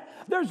camp.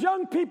 There's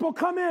young people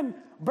come in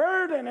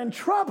burdened and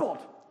troubled.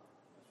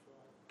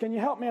 Can you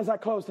help me as I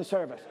close the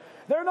service?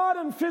 They're not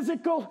in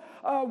physical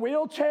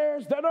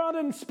wheelchairs. They're not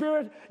in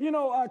spirit,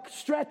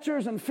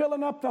 stretchers and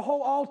filling up the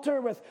whole altar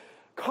with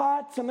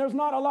cots. And there's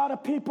not a lot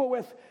of people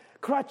with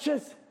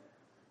crutches.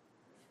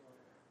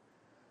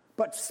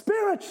 But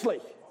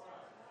spiritually,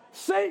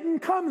 Satan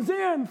comes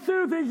in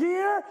through the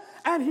year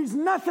and he's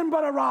nothing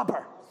but a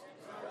robber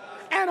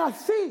and a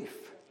thief.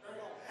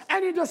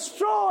 And he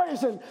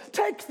destroys and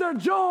takes their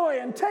joy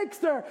and takes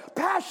their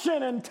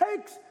passion and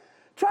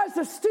tries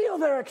to steal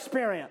their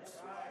experience.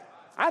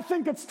 I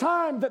think it's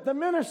time that the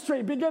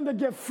ministry begin to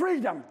give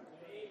freedom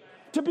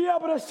to be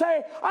able to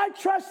say, I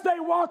trust they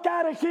walk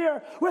out of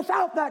here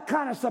without that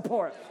kind of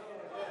support.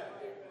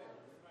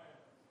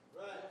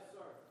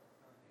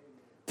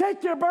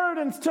 Take your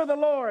burdens to the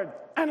Lord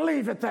and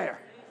leave it there.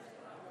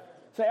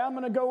 Say, I'm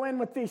going to go in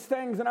with these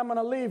things and I'm going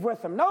to leave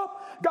with them. Nope.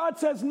 God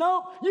says,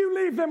 no, you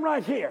leave them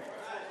right here.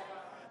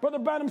 Brother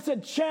Branham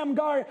said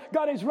Shamgar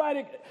got his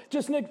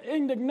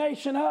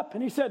indignation up,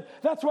 and he said,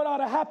 that's what ought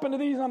to happen to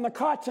these on the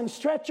cots and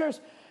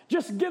stretchers.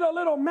 Just get a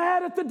little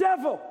mad at the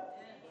devil.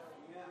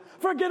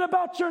 Forget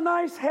about your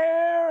nice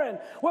hair and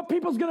what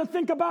people's going to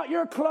think about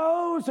your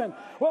clothes. And,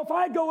 well, if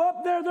I go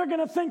up there, they're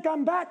going to think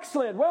I'm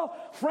backslid. Well,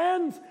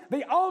 friends,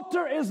 the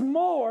altar is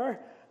more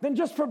than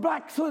just for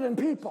backslidden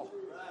people.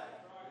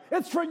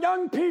 It's for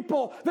young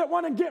people that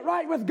want to get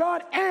right with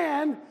God,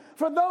 and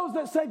for those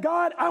that say,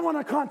 God, I want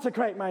to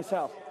consecrate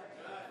myself.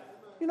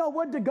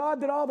 Would to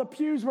God that all the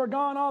pews were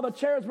gone, all the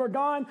chairs were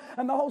gone,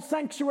 and the whole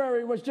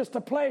sanctuary was just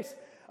a place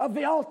of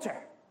the altar.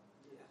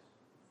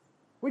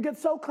 We get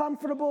so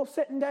comfortable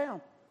sitting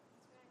down.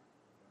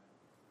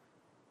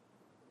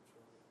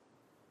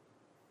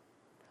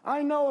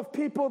 I know of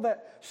people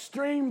that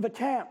stream the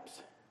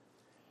camps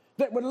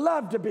that would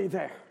love to be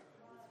there.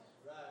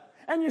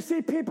 And you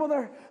see people,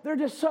 they're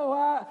just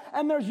so,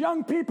 and there's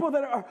young people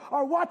that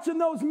are watching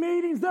those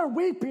meetings. They're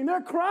weeping,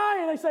 they're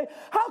crying. They say,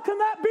 how can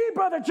that be,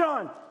 Brother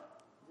John?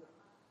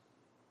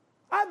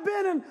 I've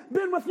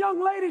been with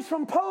young ladies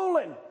from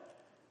Poland.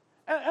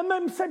 And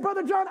then say,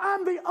 Brother John,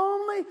 I'm the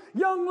only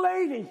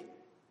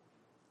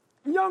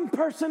young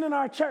person in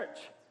our church.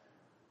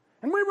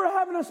 And we were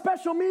having a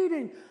special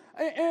meeting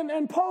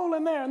in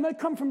Poland there, and they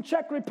come from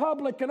Czech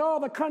Republic and all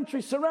the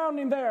countries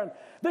surrounding there. And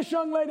this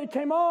young lady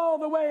came all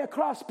the way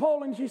across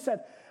Poland. She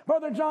said,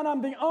 Brother John,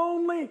 I'm the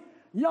only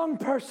young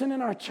person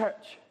in our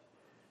church.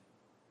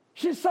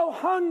 She's so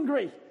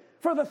hungry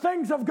for the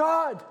things of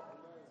God,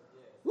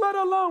 let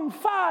alone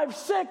 500,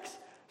 600,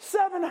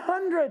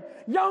 700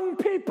 young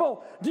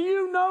people. Do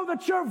you know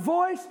that your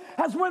voice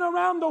has went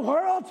around the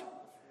world?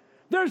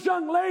 There's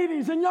young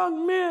ladies and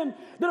young men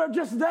that are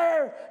just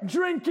there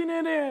drinking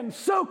it in,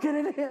 soaking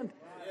it in.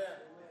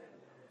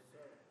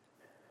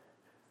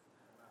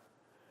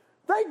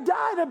 They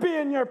die to be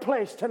in your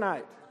place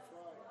tonight.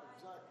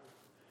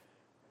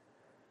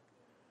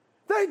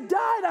 They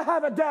die to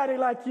have a daddy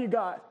like you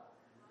got,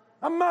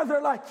 a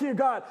mother like you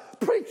got,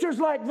 preachers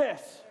like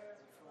this.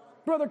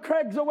 Brother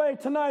Craig's away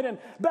tonight in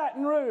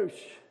Baton Rouge.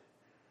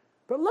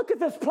 But look at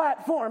this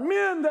platform.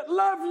 Men that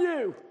love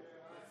you,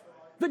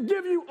 that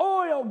give you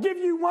oil, give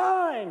you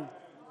wine.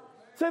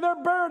 Say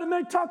they're burdened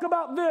and they talk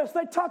about this,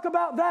 they talk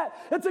about that.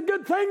 It's a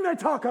good thing they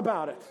talk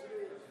about it.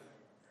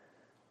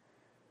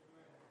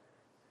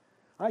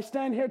 I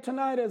stand here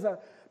tonight as a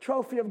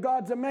trophy of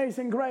God's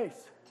amazing grace.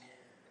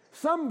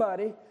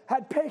 Somebody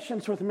had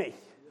patience with me.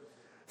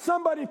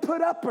 Somebody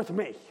put up with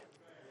me.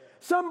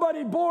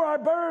 Somebody bore our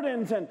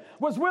burdens and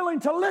was willing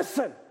to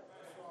listen.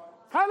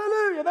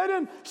 Hallelujah. They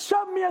didn't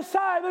shove me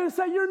aside. They didn't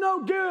say, you're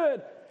no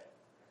good.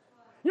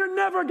 You're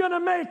never going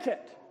to make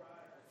it.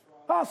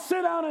 I'll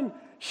sit down and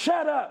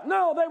shut up.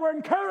 No, they were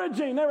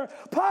encouraging. They were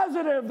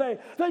positive.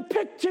 They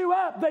picked you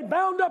up. They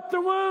bound up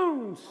the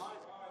wounds.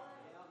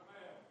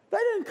 They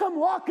didn't come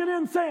walking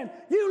in saying,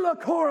 you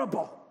look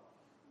horrible.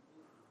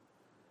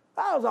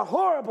 That was a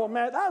horrible,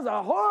 man. That was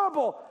a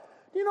horrible.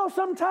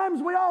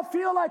 Sometimes we all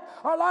feel like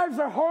our lives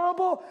are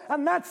horrible,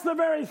 and that's the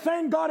very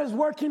thing God is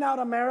working out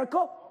a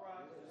miracle.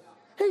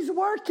 He's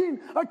working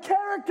a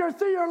character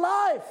through your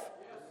life.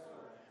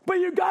 But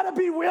you got to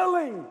be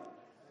willing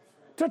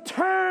to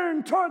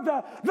turn toward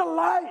the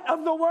light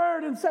of the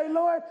Word and say,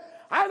 Lord,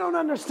 I don't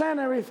understand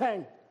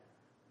everything,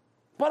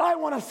 but I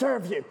want to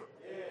serve you.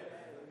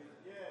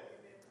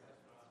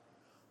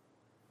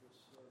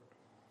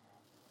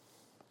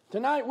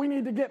 Tonight we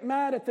need to get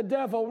mad at the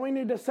devil. We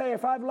need to say,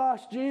 if I've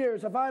lost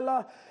years,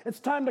 it's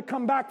time to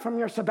come back from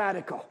your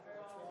sabbatical.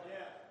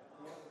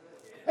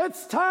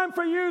 It's time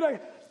for you to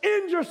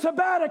end your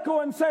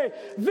sabbatical and say,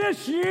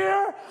 this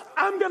year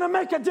I'm going to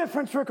make a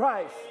difference for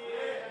Christ.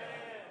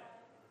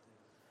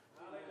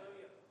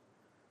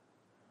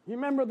 You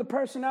remember the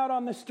person out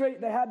on the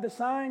street, they had the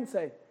sign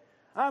say,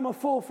 I'm a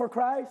fool for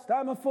Christ,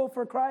 I'm a fool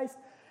for Christ.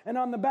 And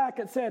on the back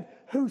it said,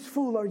 whose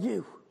fool are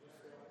you?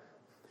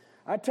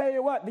 I tell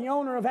you what, the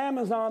owner of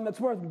Amazon that's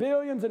worth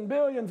billions and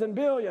billions and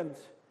billions,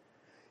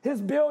 his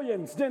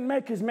billions didn't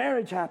make his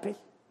marriage happy.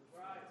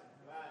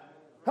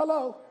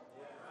 Hello.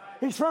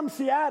 He's from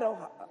Seattle,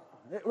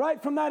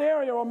 right from that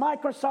area where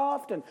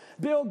Microsoft and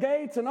Bill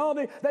Gates and all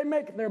they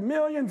make their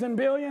millions and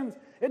billions.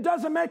 It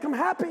doesn't make them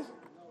happy.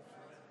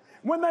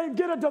 When they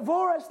get a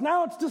divorce,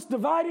 now it's just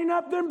dividing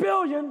up their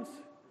billions.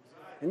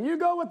 And you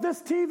go with this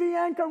TV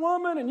anchor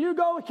woman, and you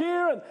go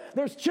here, and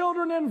there's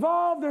children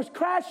involved, there's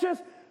crashes.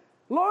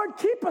 Lord,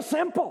 keep us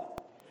simple.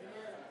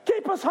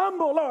 Keep us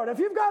humble, Lord. If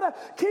you've got to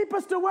keep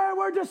us to where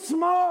we're just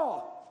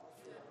small,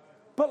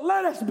 but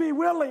let us be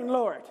willing,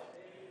 Lord,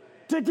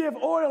 to give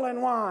oil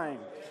and wine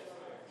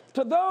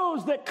to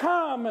those that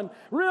come and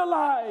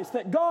realize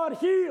that God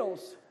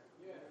heals.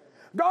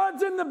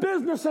 God's in the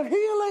business of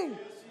healing.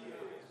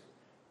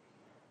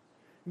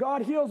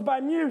 God heals by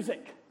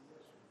music.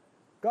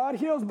 God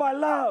heals by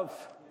love.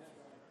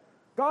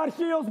 God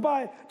heals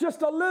by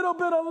just a little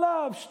bit of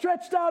love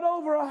stretched out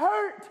over a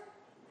hurt.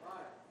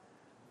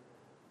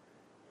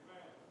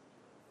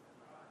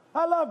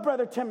 I love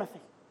Brother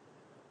Timothy,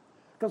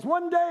 because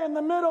one day in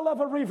the middle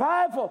of a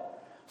revival,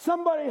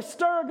 somebody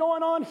stir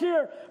going on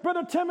here,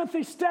 Brother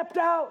Timothy stepped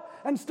out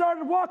and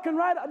started walking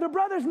right. The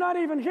brother's not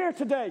even here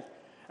today.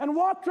 And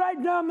walked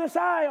right down this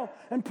aisle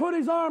and put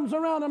his arms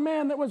around a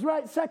man that was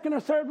right second or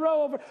third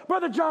row over.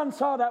 Brother John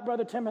saw that,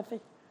 Brother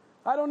Timothy.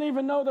 I don't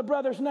even know the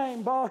brother's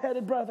name,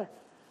 bald-headed brother,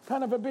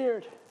 kind of a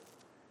beard.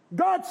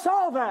 God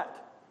saw that.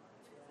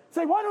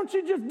 Say, why don't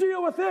you just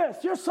deal with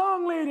this? You're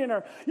song leading,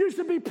 or you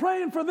should be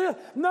praying for this.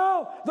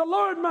 No, the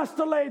Lord must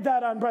have laid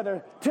that on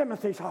Brother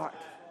Timothy's heart.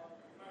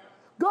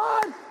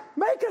 God,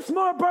 make us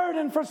more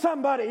burden for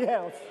somebody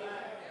else.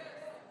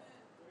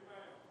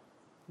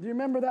 Do you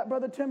remember that,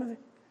 Brother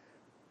Timothy?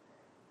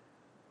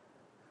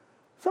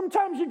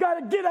 Sometimes you got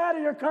to get out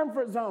of your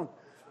comfort zone.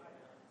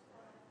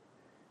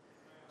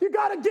 You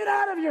got to get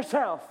out of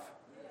yourself.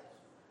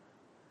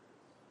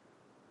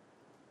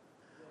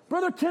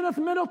 Brother Kenneth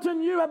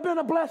Middleton, you have been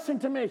a blessing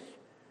to me.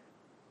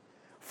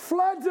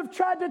 Floods have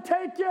tried to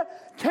take you.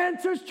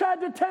 Cancer's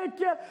tried to take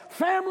you.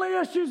 Family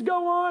issues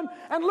go on.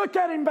 And look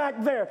at him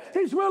back there.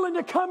 He's willing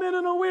to come in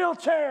a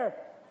wheelchair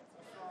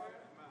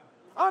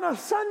on a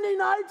Sunday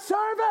night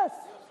service.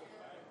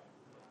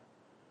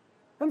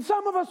 And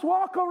some of us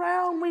walk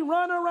around, we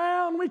run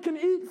around, we can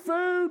eat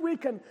food, we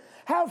can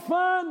have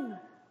fun.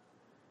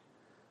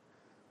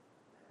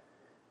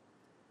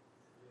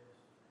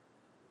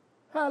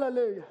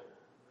 Hallelujah.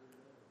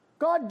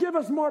 God, give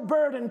us more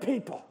burdened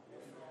people.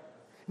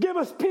 Give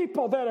us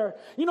people that are,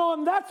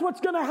 and that's what's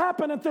going to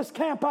happen at this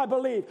camp, I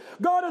believe.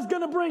 God is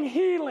going to bring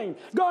healing.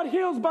 God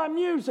heals by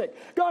music.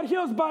 God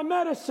heals by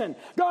medicine.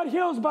 God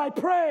heals by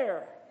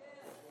prayer.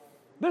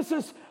 This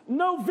is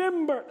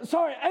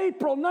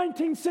April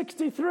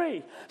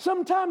 1963.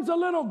 Sometimes a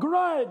little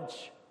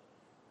grudge,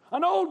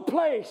 an old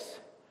place,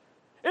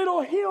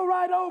 it'll heal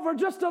right over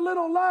just a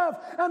little love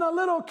and a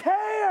little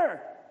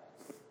care.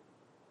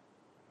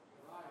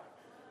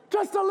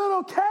 Just a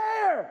little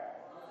care.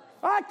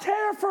 I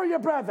care for you,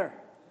 brother.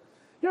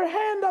 Your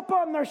hand up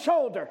on their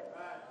shoulder.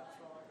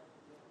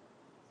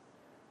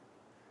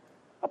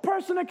 A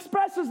person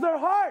expresses their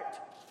heart.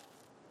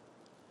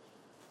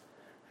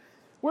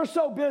 We're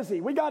so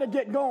busy. We got to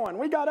get going.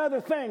 We got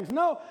other things.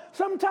 No,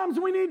 sometimes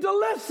we need to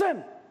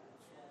listen.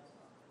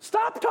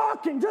 Stop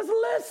talking. Just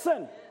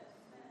listen.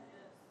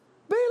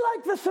 Be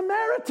like the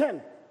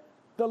Samaritan.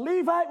 The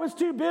Levite was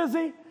too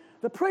busy.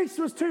 The priest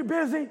was too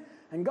busy.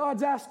 And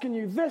God's asking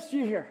you this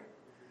year,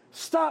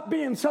 stop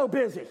being so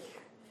busy.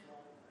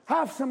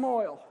 Have some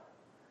oil.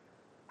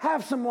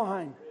 Have some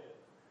wine.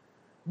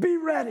 Be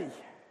ready.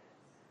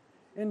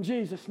 In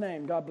Jesus'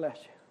 name, God bless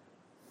you.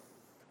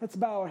 Let's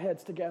bow our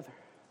heads together.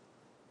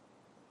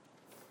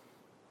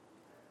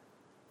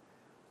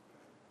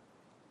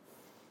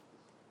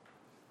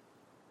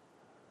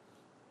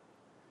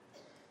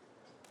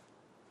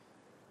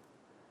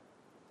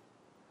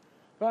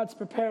 God's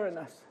preparing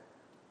us.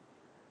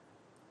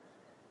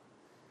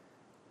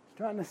 He's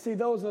trying to see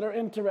those that are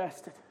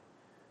interested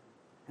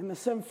in the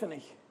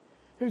symphony.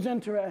 Who's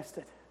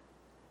interested?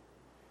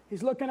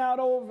 He's looking out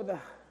over the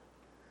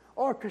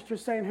orchestra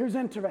saying, who's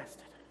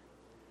interested?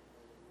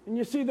 And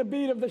you see the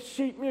beat of the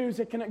sheet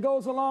music, and it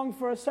goes along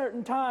for a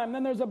certain time.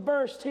 Then there's a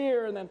burst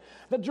here, and then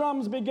the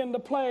drums begin to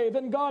play.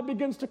 Then God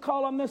begins to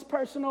call on this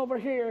person over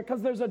here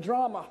because there's a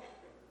drama.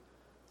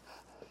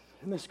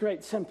 and this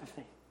great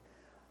sympathy.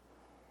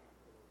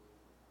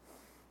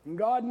 And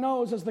God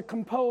knows as the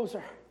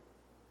composer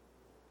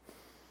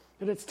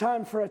that it's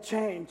time for a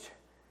change.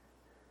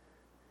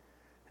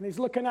 And he's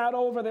looking out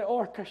over the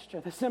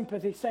orchestra, the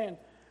sympathy, saying,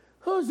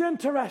 who's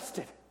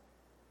interested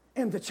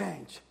in the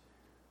change?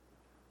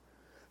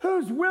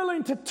 Who's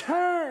willing to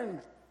turn?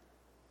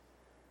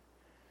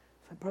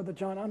 I said, Brother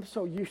John, I'm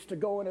so used to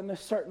going in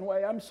this certain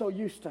way. I'm so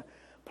used to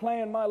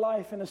playing my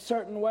life in a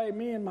certain way.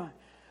 Me and my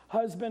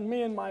husband,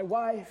 me and my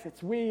wife,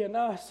 it's we and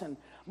us. And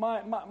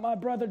my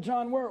brother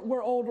John,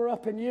 we're older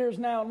up in years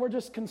now, and we're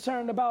just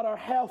concerned about our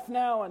health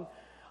now and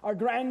our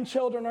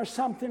grandchildren or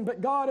something. But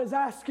God is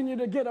asking you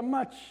to get a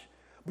much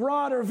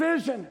broader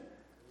vision.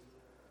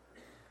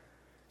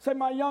 Say,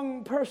 my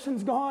young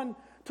person's gone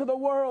to the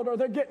world, or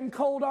they're getting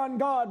cold on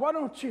God. Why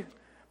don't you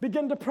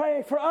begin to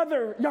pray for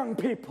other young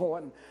people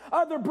and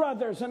other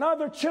brothers and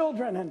other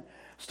children, and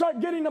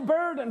start getting a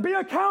burden. Be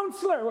a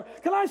counselor.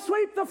 Can I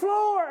sweep the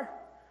floor?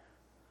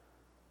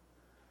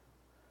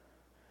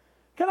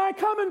 Can I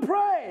come and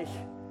pray?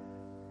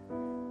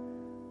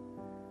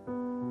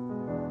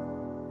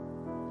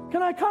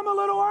 Can I come a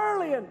little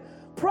early and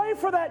pray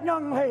for that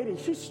young lady?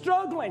 She's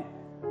struggling.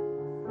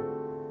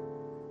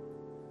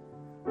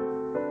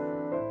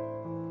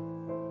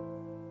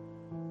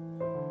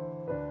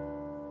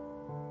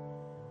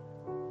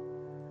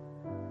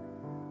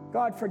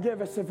 God,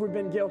 forgive us if we've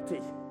been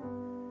guilty,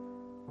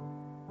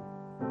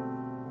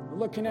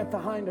 looking at the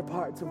hinder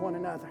parts of one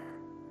another.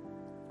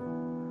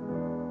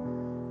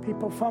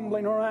 People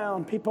fumbling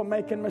around, people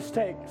making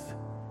mistakes.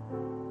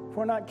 If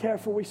we're not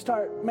careful, we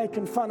start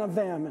making fun of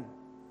them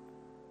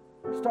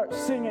and start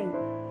singing,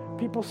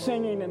 people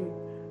singing and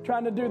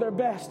trying to do their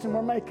best, and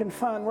we're making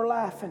fun, we're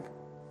laughing.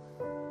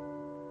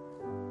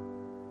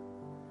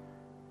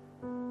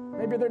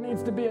 Maybe there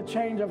needs to be a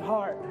change of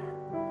heart.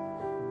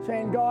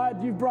 Saying,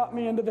 God, you've brought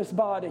me into this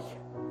body.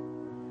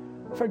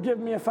 Forgive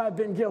me if I've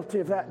been guilty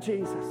of that,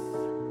 Jesus.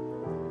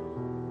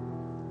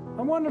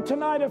 I wonder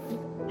tonight if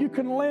you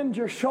can lend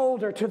your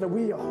shoulder to the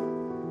wheel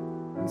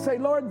and say,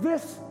 Lord,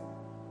 this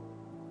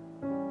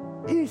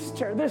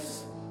Easter,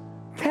 this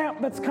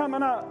camp that's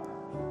coming up,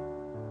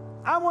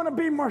 I want to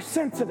be more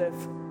sensitive.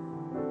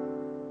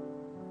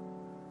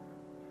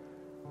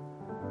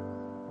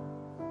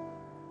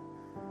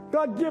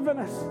 God given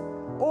us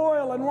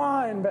oil and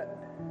wine, but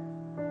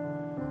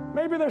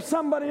maybe there's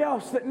somebody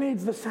else that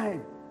needs the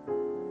same.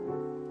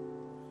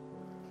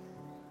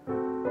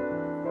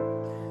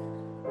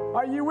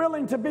 Are you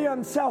willing to be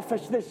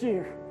unselfish this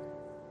year?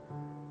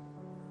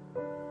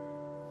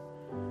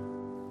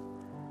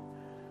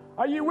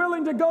 Are you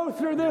willing to go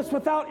through this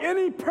without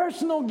any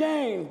personal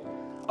gain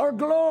or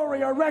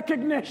glory or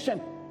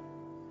recognition?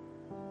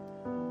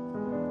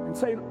 And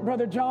say,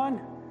 Brother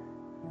John,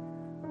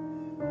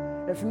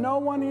 if no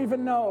one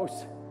even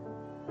knows,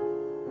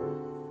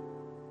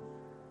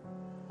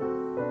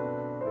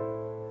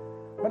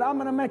 but I'm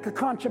going to make a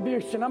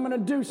contribution. I'm going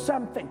to do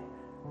something.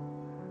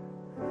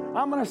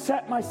 I'm going to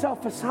set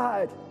myself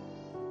aside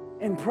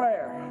in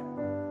prayer.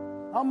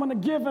 I'm going to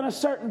give in a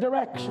certain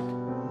direction.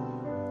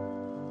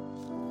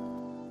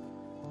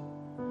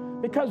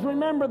 Because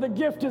remember, the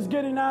gift is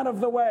getting out of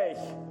the way.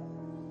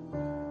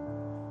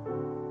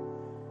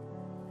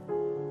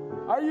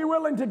 Are you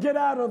willing to get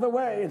out of the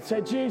way and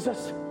say,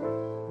 Jesus,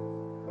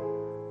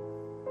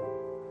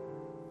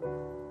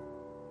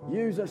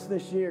 use us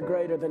this year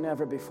greater than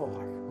ever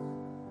before.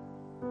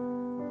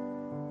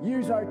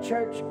 Use our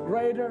church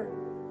greater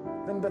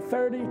than the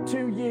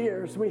 32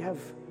 years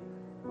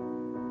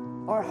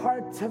our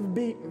hearts have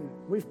beaten.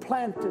 We've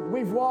planted,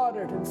 we've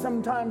watered, and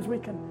sometimes we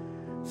can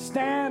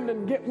stand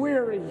and get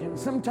weary, and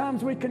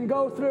sometimes we can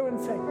go through and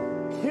say,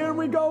 here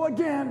we go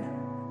again.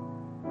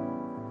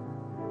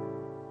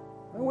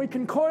 And we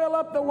can coil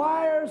up the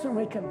wires, and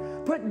we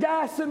can put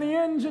gas in the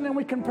engine, and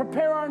we can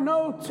prepare our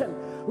notes and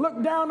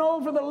look down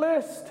over the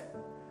list.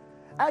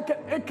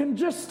 It can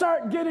just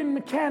start getting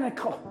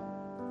mechanical.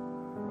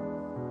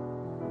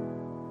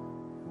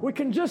 We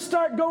can just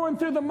start going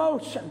through the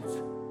motions.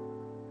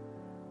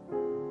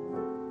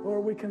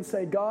 Or we can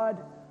say, God,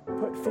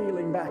 put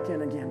feeling back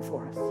in again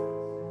for us.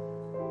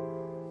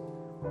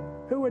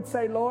 Who would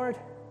say, Lord,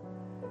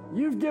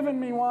 you've given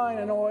me wine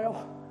and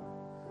oil.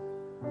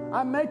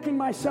 I'm making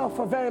myself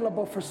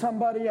available for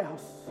somebody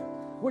else.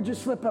 Would you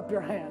slip up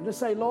your hand? Just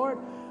say, Lord,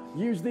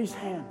 use these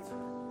hands.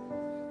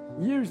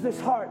 Use this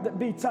heart that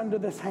beats under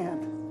this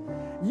hand.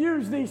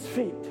 Use these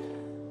feet.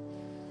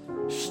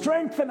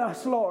 Strengthen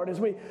us, Lord, as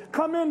we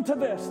come into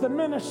this, the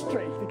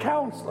ministry, the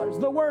counselors,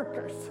 the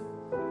workers.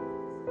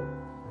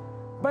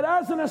 But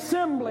as an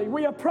assembly,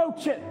 we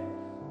approach it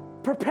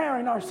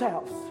preparing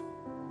ourselves.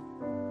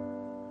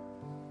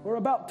 We're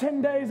about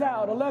 10 days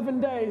out, 11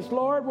 days.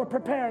 Lord, we're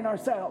preparing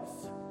ourselves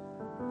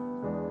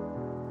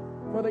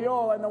for the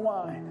oil and the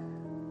wine.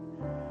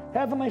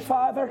 Heavenly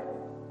Father,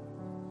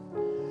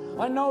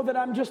 I know that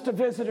I'm just a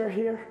visitor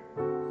here.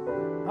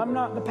 I'm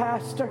not the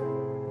pastor,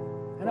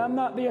 and I'm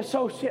not the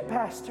associate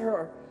pastor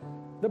or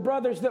the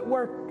brothers that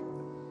work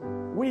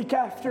week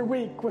after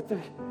week with the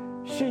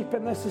sheep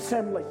in this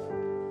assembly.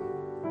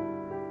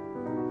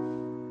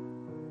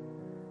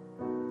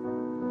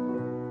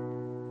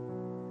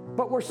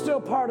 we're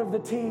still part of the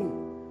team.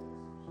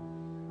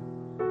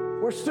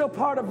 We're still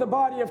part of the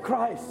body of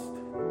Christ.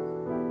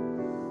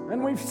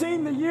 And we've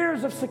seen the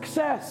years of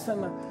success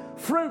and the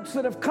fruits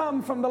that have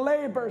come from the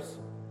labors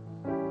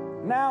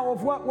now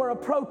of what we're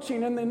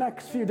approaching in the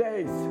next few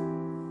days.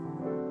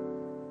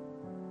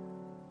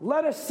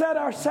 Let us set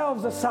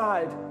ourselves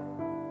aside.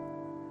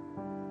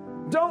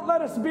 Don't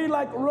let us be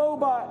like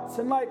robots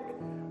and like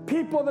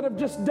people that have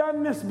just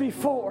done this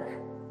before.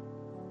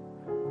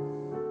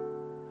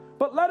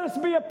 But let us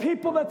be a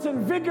people that's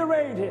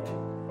invigorated.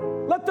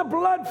 Let the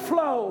blood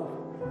flow.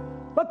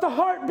 Let the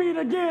heart beat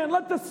again.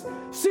 Let the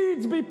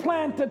seeds be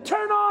planted.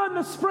 Turn on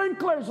the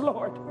sprinklers,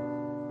 Lord.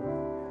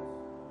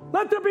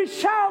 Let there be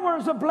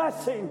showers of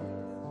blessing.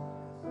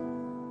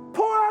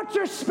 Pour out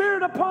your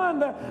Spirit upon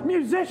the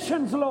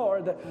musicians,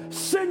 Lord, the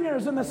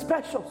singers and the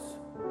specials.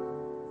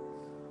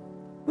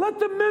 Let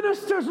the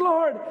ministers,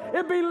 Lord,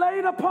 it be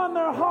laid upon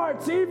their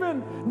hearts,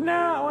 even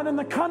now and in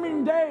the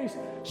coming days,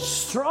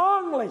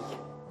 strongly.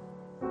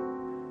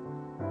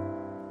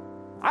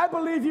 I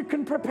believe you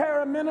can prepare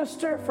a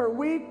minister for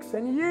weeks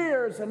and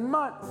years and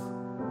months.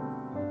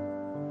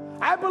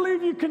 I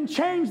believe you can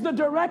change the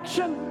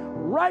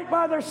direction right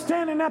while they're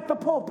standing at the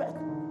pulpit.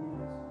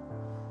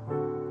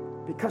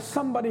 Because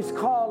somebody's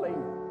calling.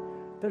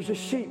 There's a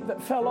sheep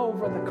that fell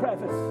over the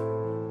crevice.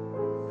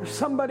 There's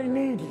somebody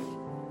needy.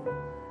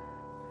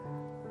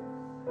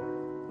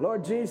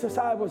 Lord Jesus,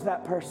 I was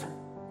that person.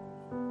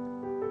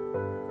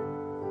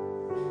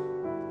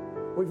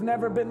 We've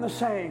never been the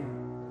same.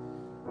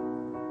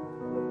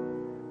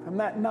 From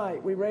that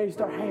night, we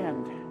raised our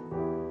hand.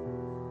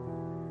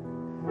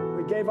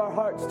 We gave our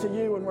hearts to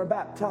you and were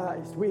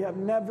baptized. We have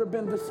never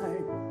been the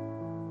same.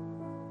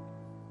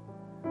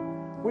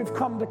 We've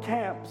come to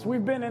camps.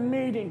 We've been in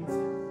meetings.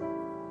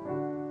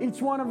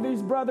 Each one of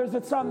these brothers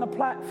that's on the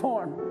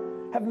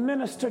platform have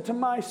ministered to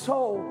my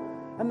soul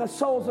and the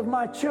souls of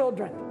my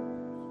children.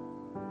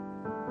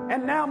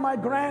 And now my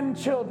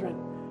grandchildren,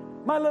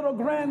 my little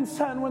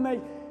grandson,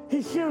 when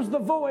he hears the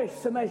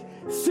voice and they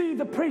see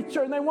the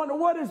preacher and they wonder,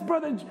 what is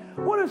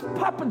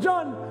Papa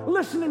John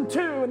listening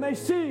to? And they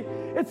see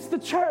it's the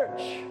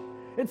church,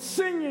 it's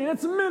singing,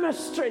 it's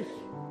ministry.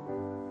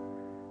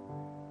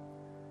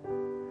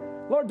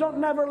 Lord, don't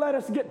never let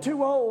us get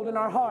too old in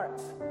our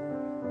hearts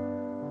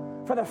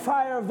for the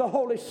fire of the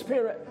Holy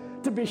Spirit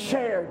to be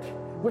shared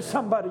with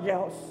somebody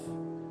else.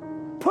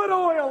 Put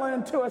oil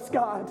into us,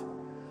 God.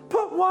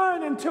 Put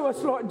wine into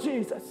us, Lord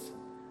Jesus.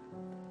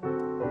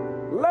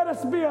 Let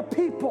us be a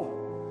people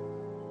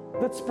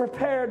that's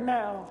prepared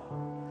now.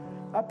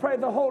 I pray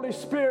the Holy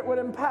Spirit would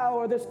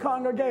empower this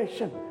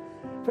congregation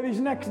for these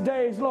next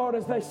days, Lord,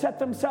 as they set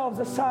themselves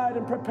aside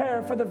and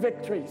prepare for the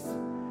victories.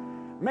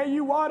 May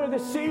you water the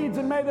seeds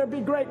and may there be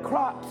great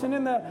crops. And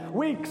in the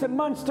weeks and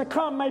months to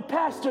come, may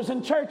pastors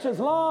and churches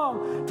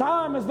long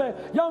time as the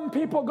young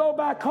people go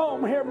back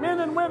home hear men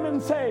and women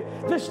say,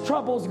 this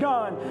trouble's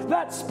gone.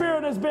 That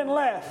spirit has been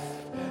left.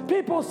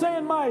 People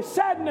saying my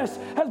sadness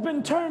has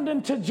been turned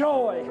into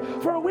joy.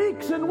 For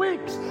weeks and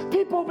weeks,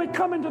 people will be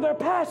coming to their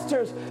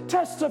pastors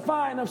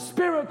testifying of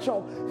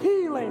spiritual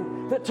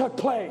healing that took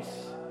place.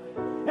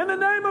 In the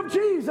name of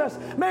Jesus,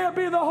 may it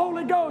be the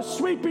Holy Ghost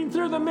sweeping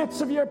through the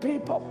midst of your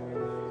people.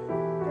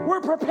 We're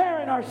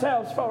preparing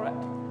ourselves for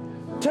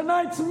it.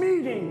 Tonight's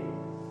meeting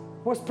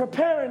was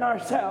preparing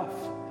ourselves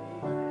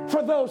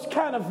for those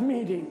kind of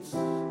meetings.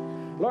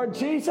 Lord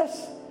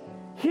Jesus,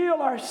 heal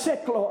our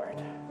sick,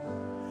 Lord.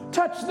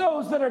 Touch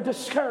those that are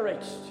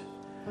discouraged.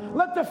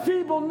 Let the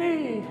feeble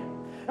need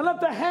and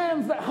let the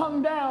hands that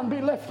hung down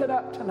be lifted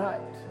up tonight.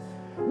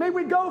 May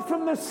we go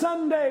from the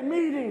Sunday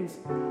meetings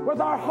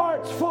with our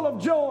hearts full of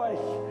joy.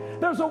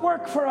 There's a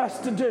work for us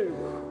to do.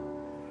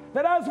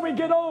 That as we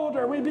get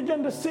older, we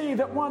begin to see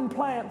that one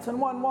plants and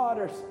one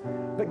waters,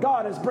 that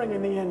God is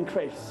bringing the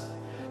increase.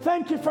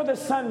 Thank you for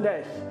this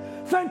Sunday.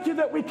 Thank you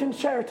that we can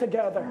share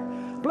together.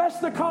 Bless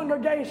the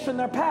congregation,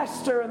 their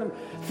pastor and the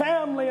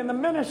family and the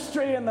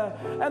ministry and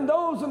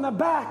those in the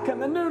back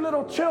and the new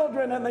little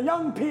children and the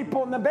young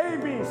people and the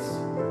babies.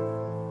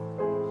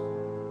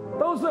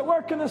 Those that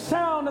work in the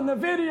sound and the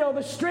video,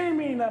 the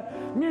streaming, the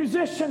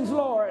musicians,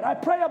 Lord. I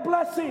pray a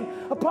blessing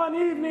upon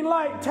Evening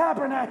Light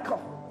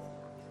Tabernacle.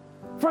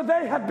 For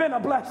they have been a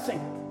blessing.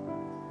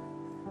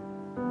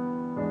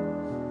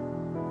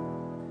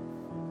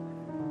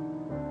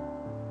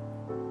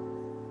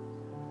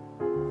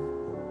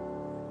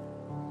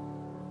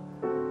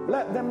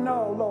 Let them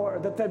know,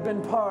 Lord, that they've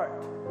been part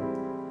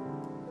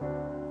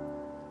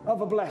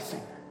of a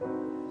blessing.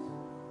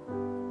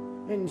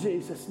 In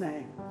Jesus'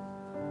 name,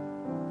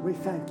 we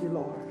thank you,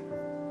 Lord,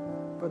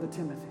 for the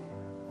Timothy.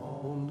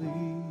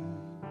 Only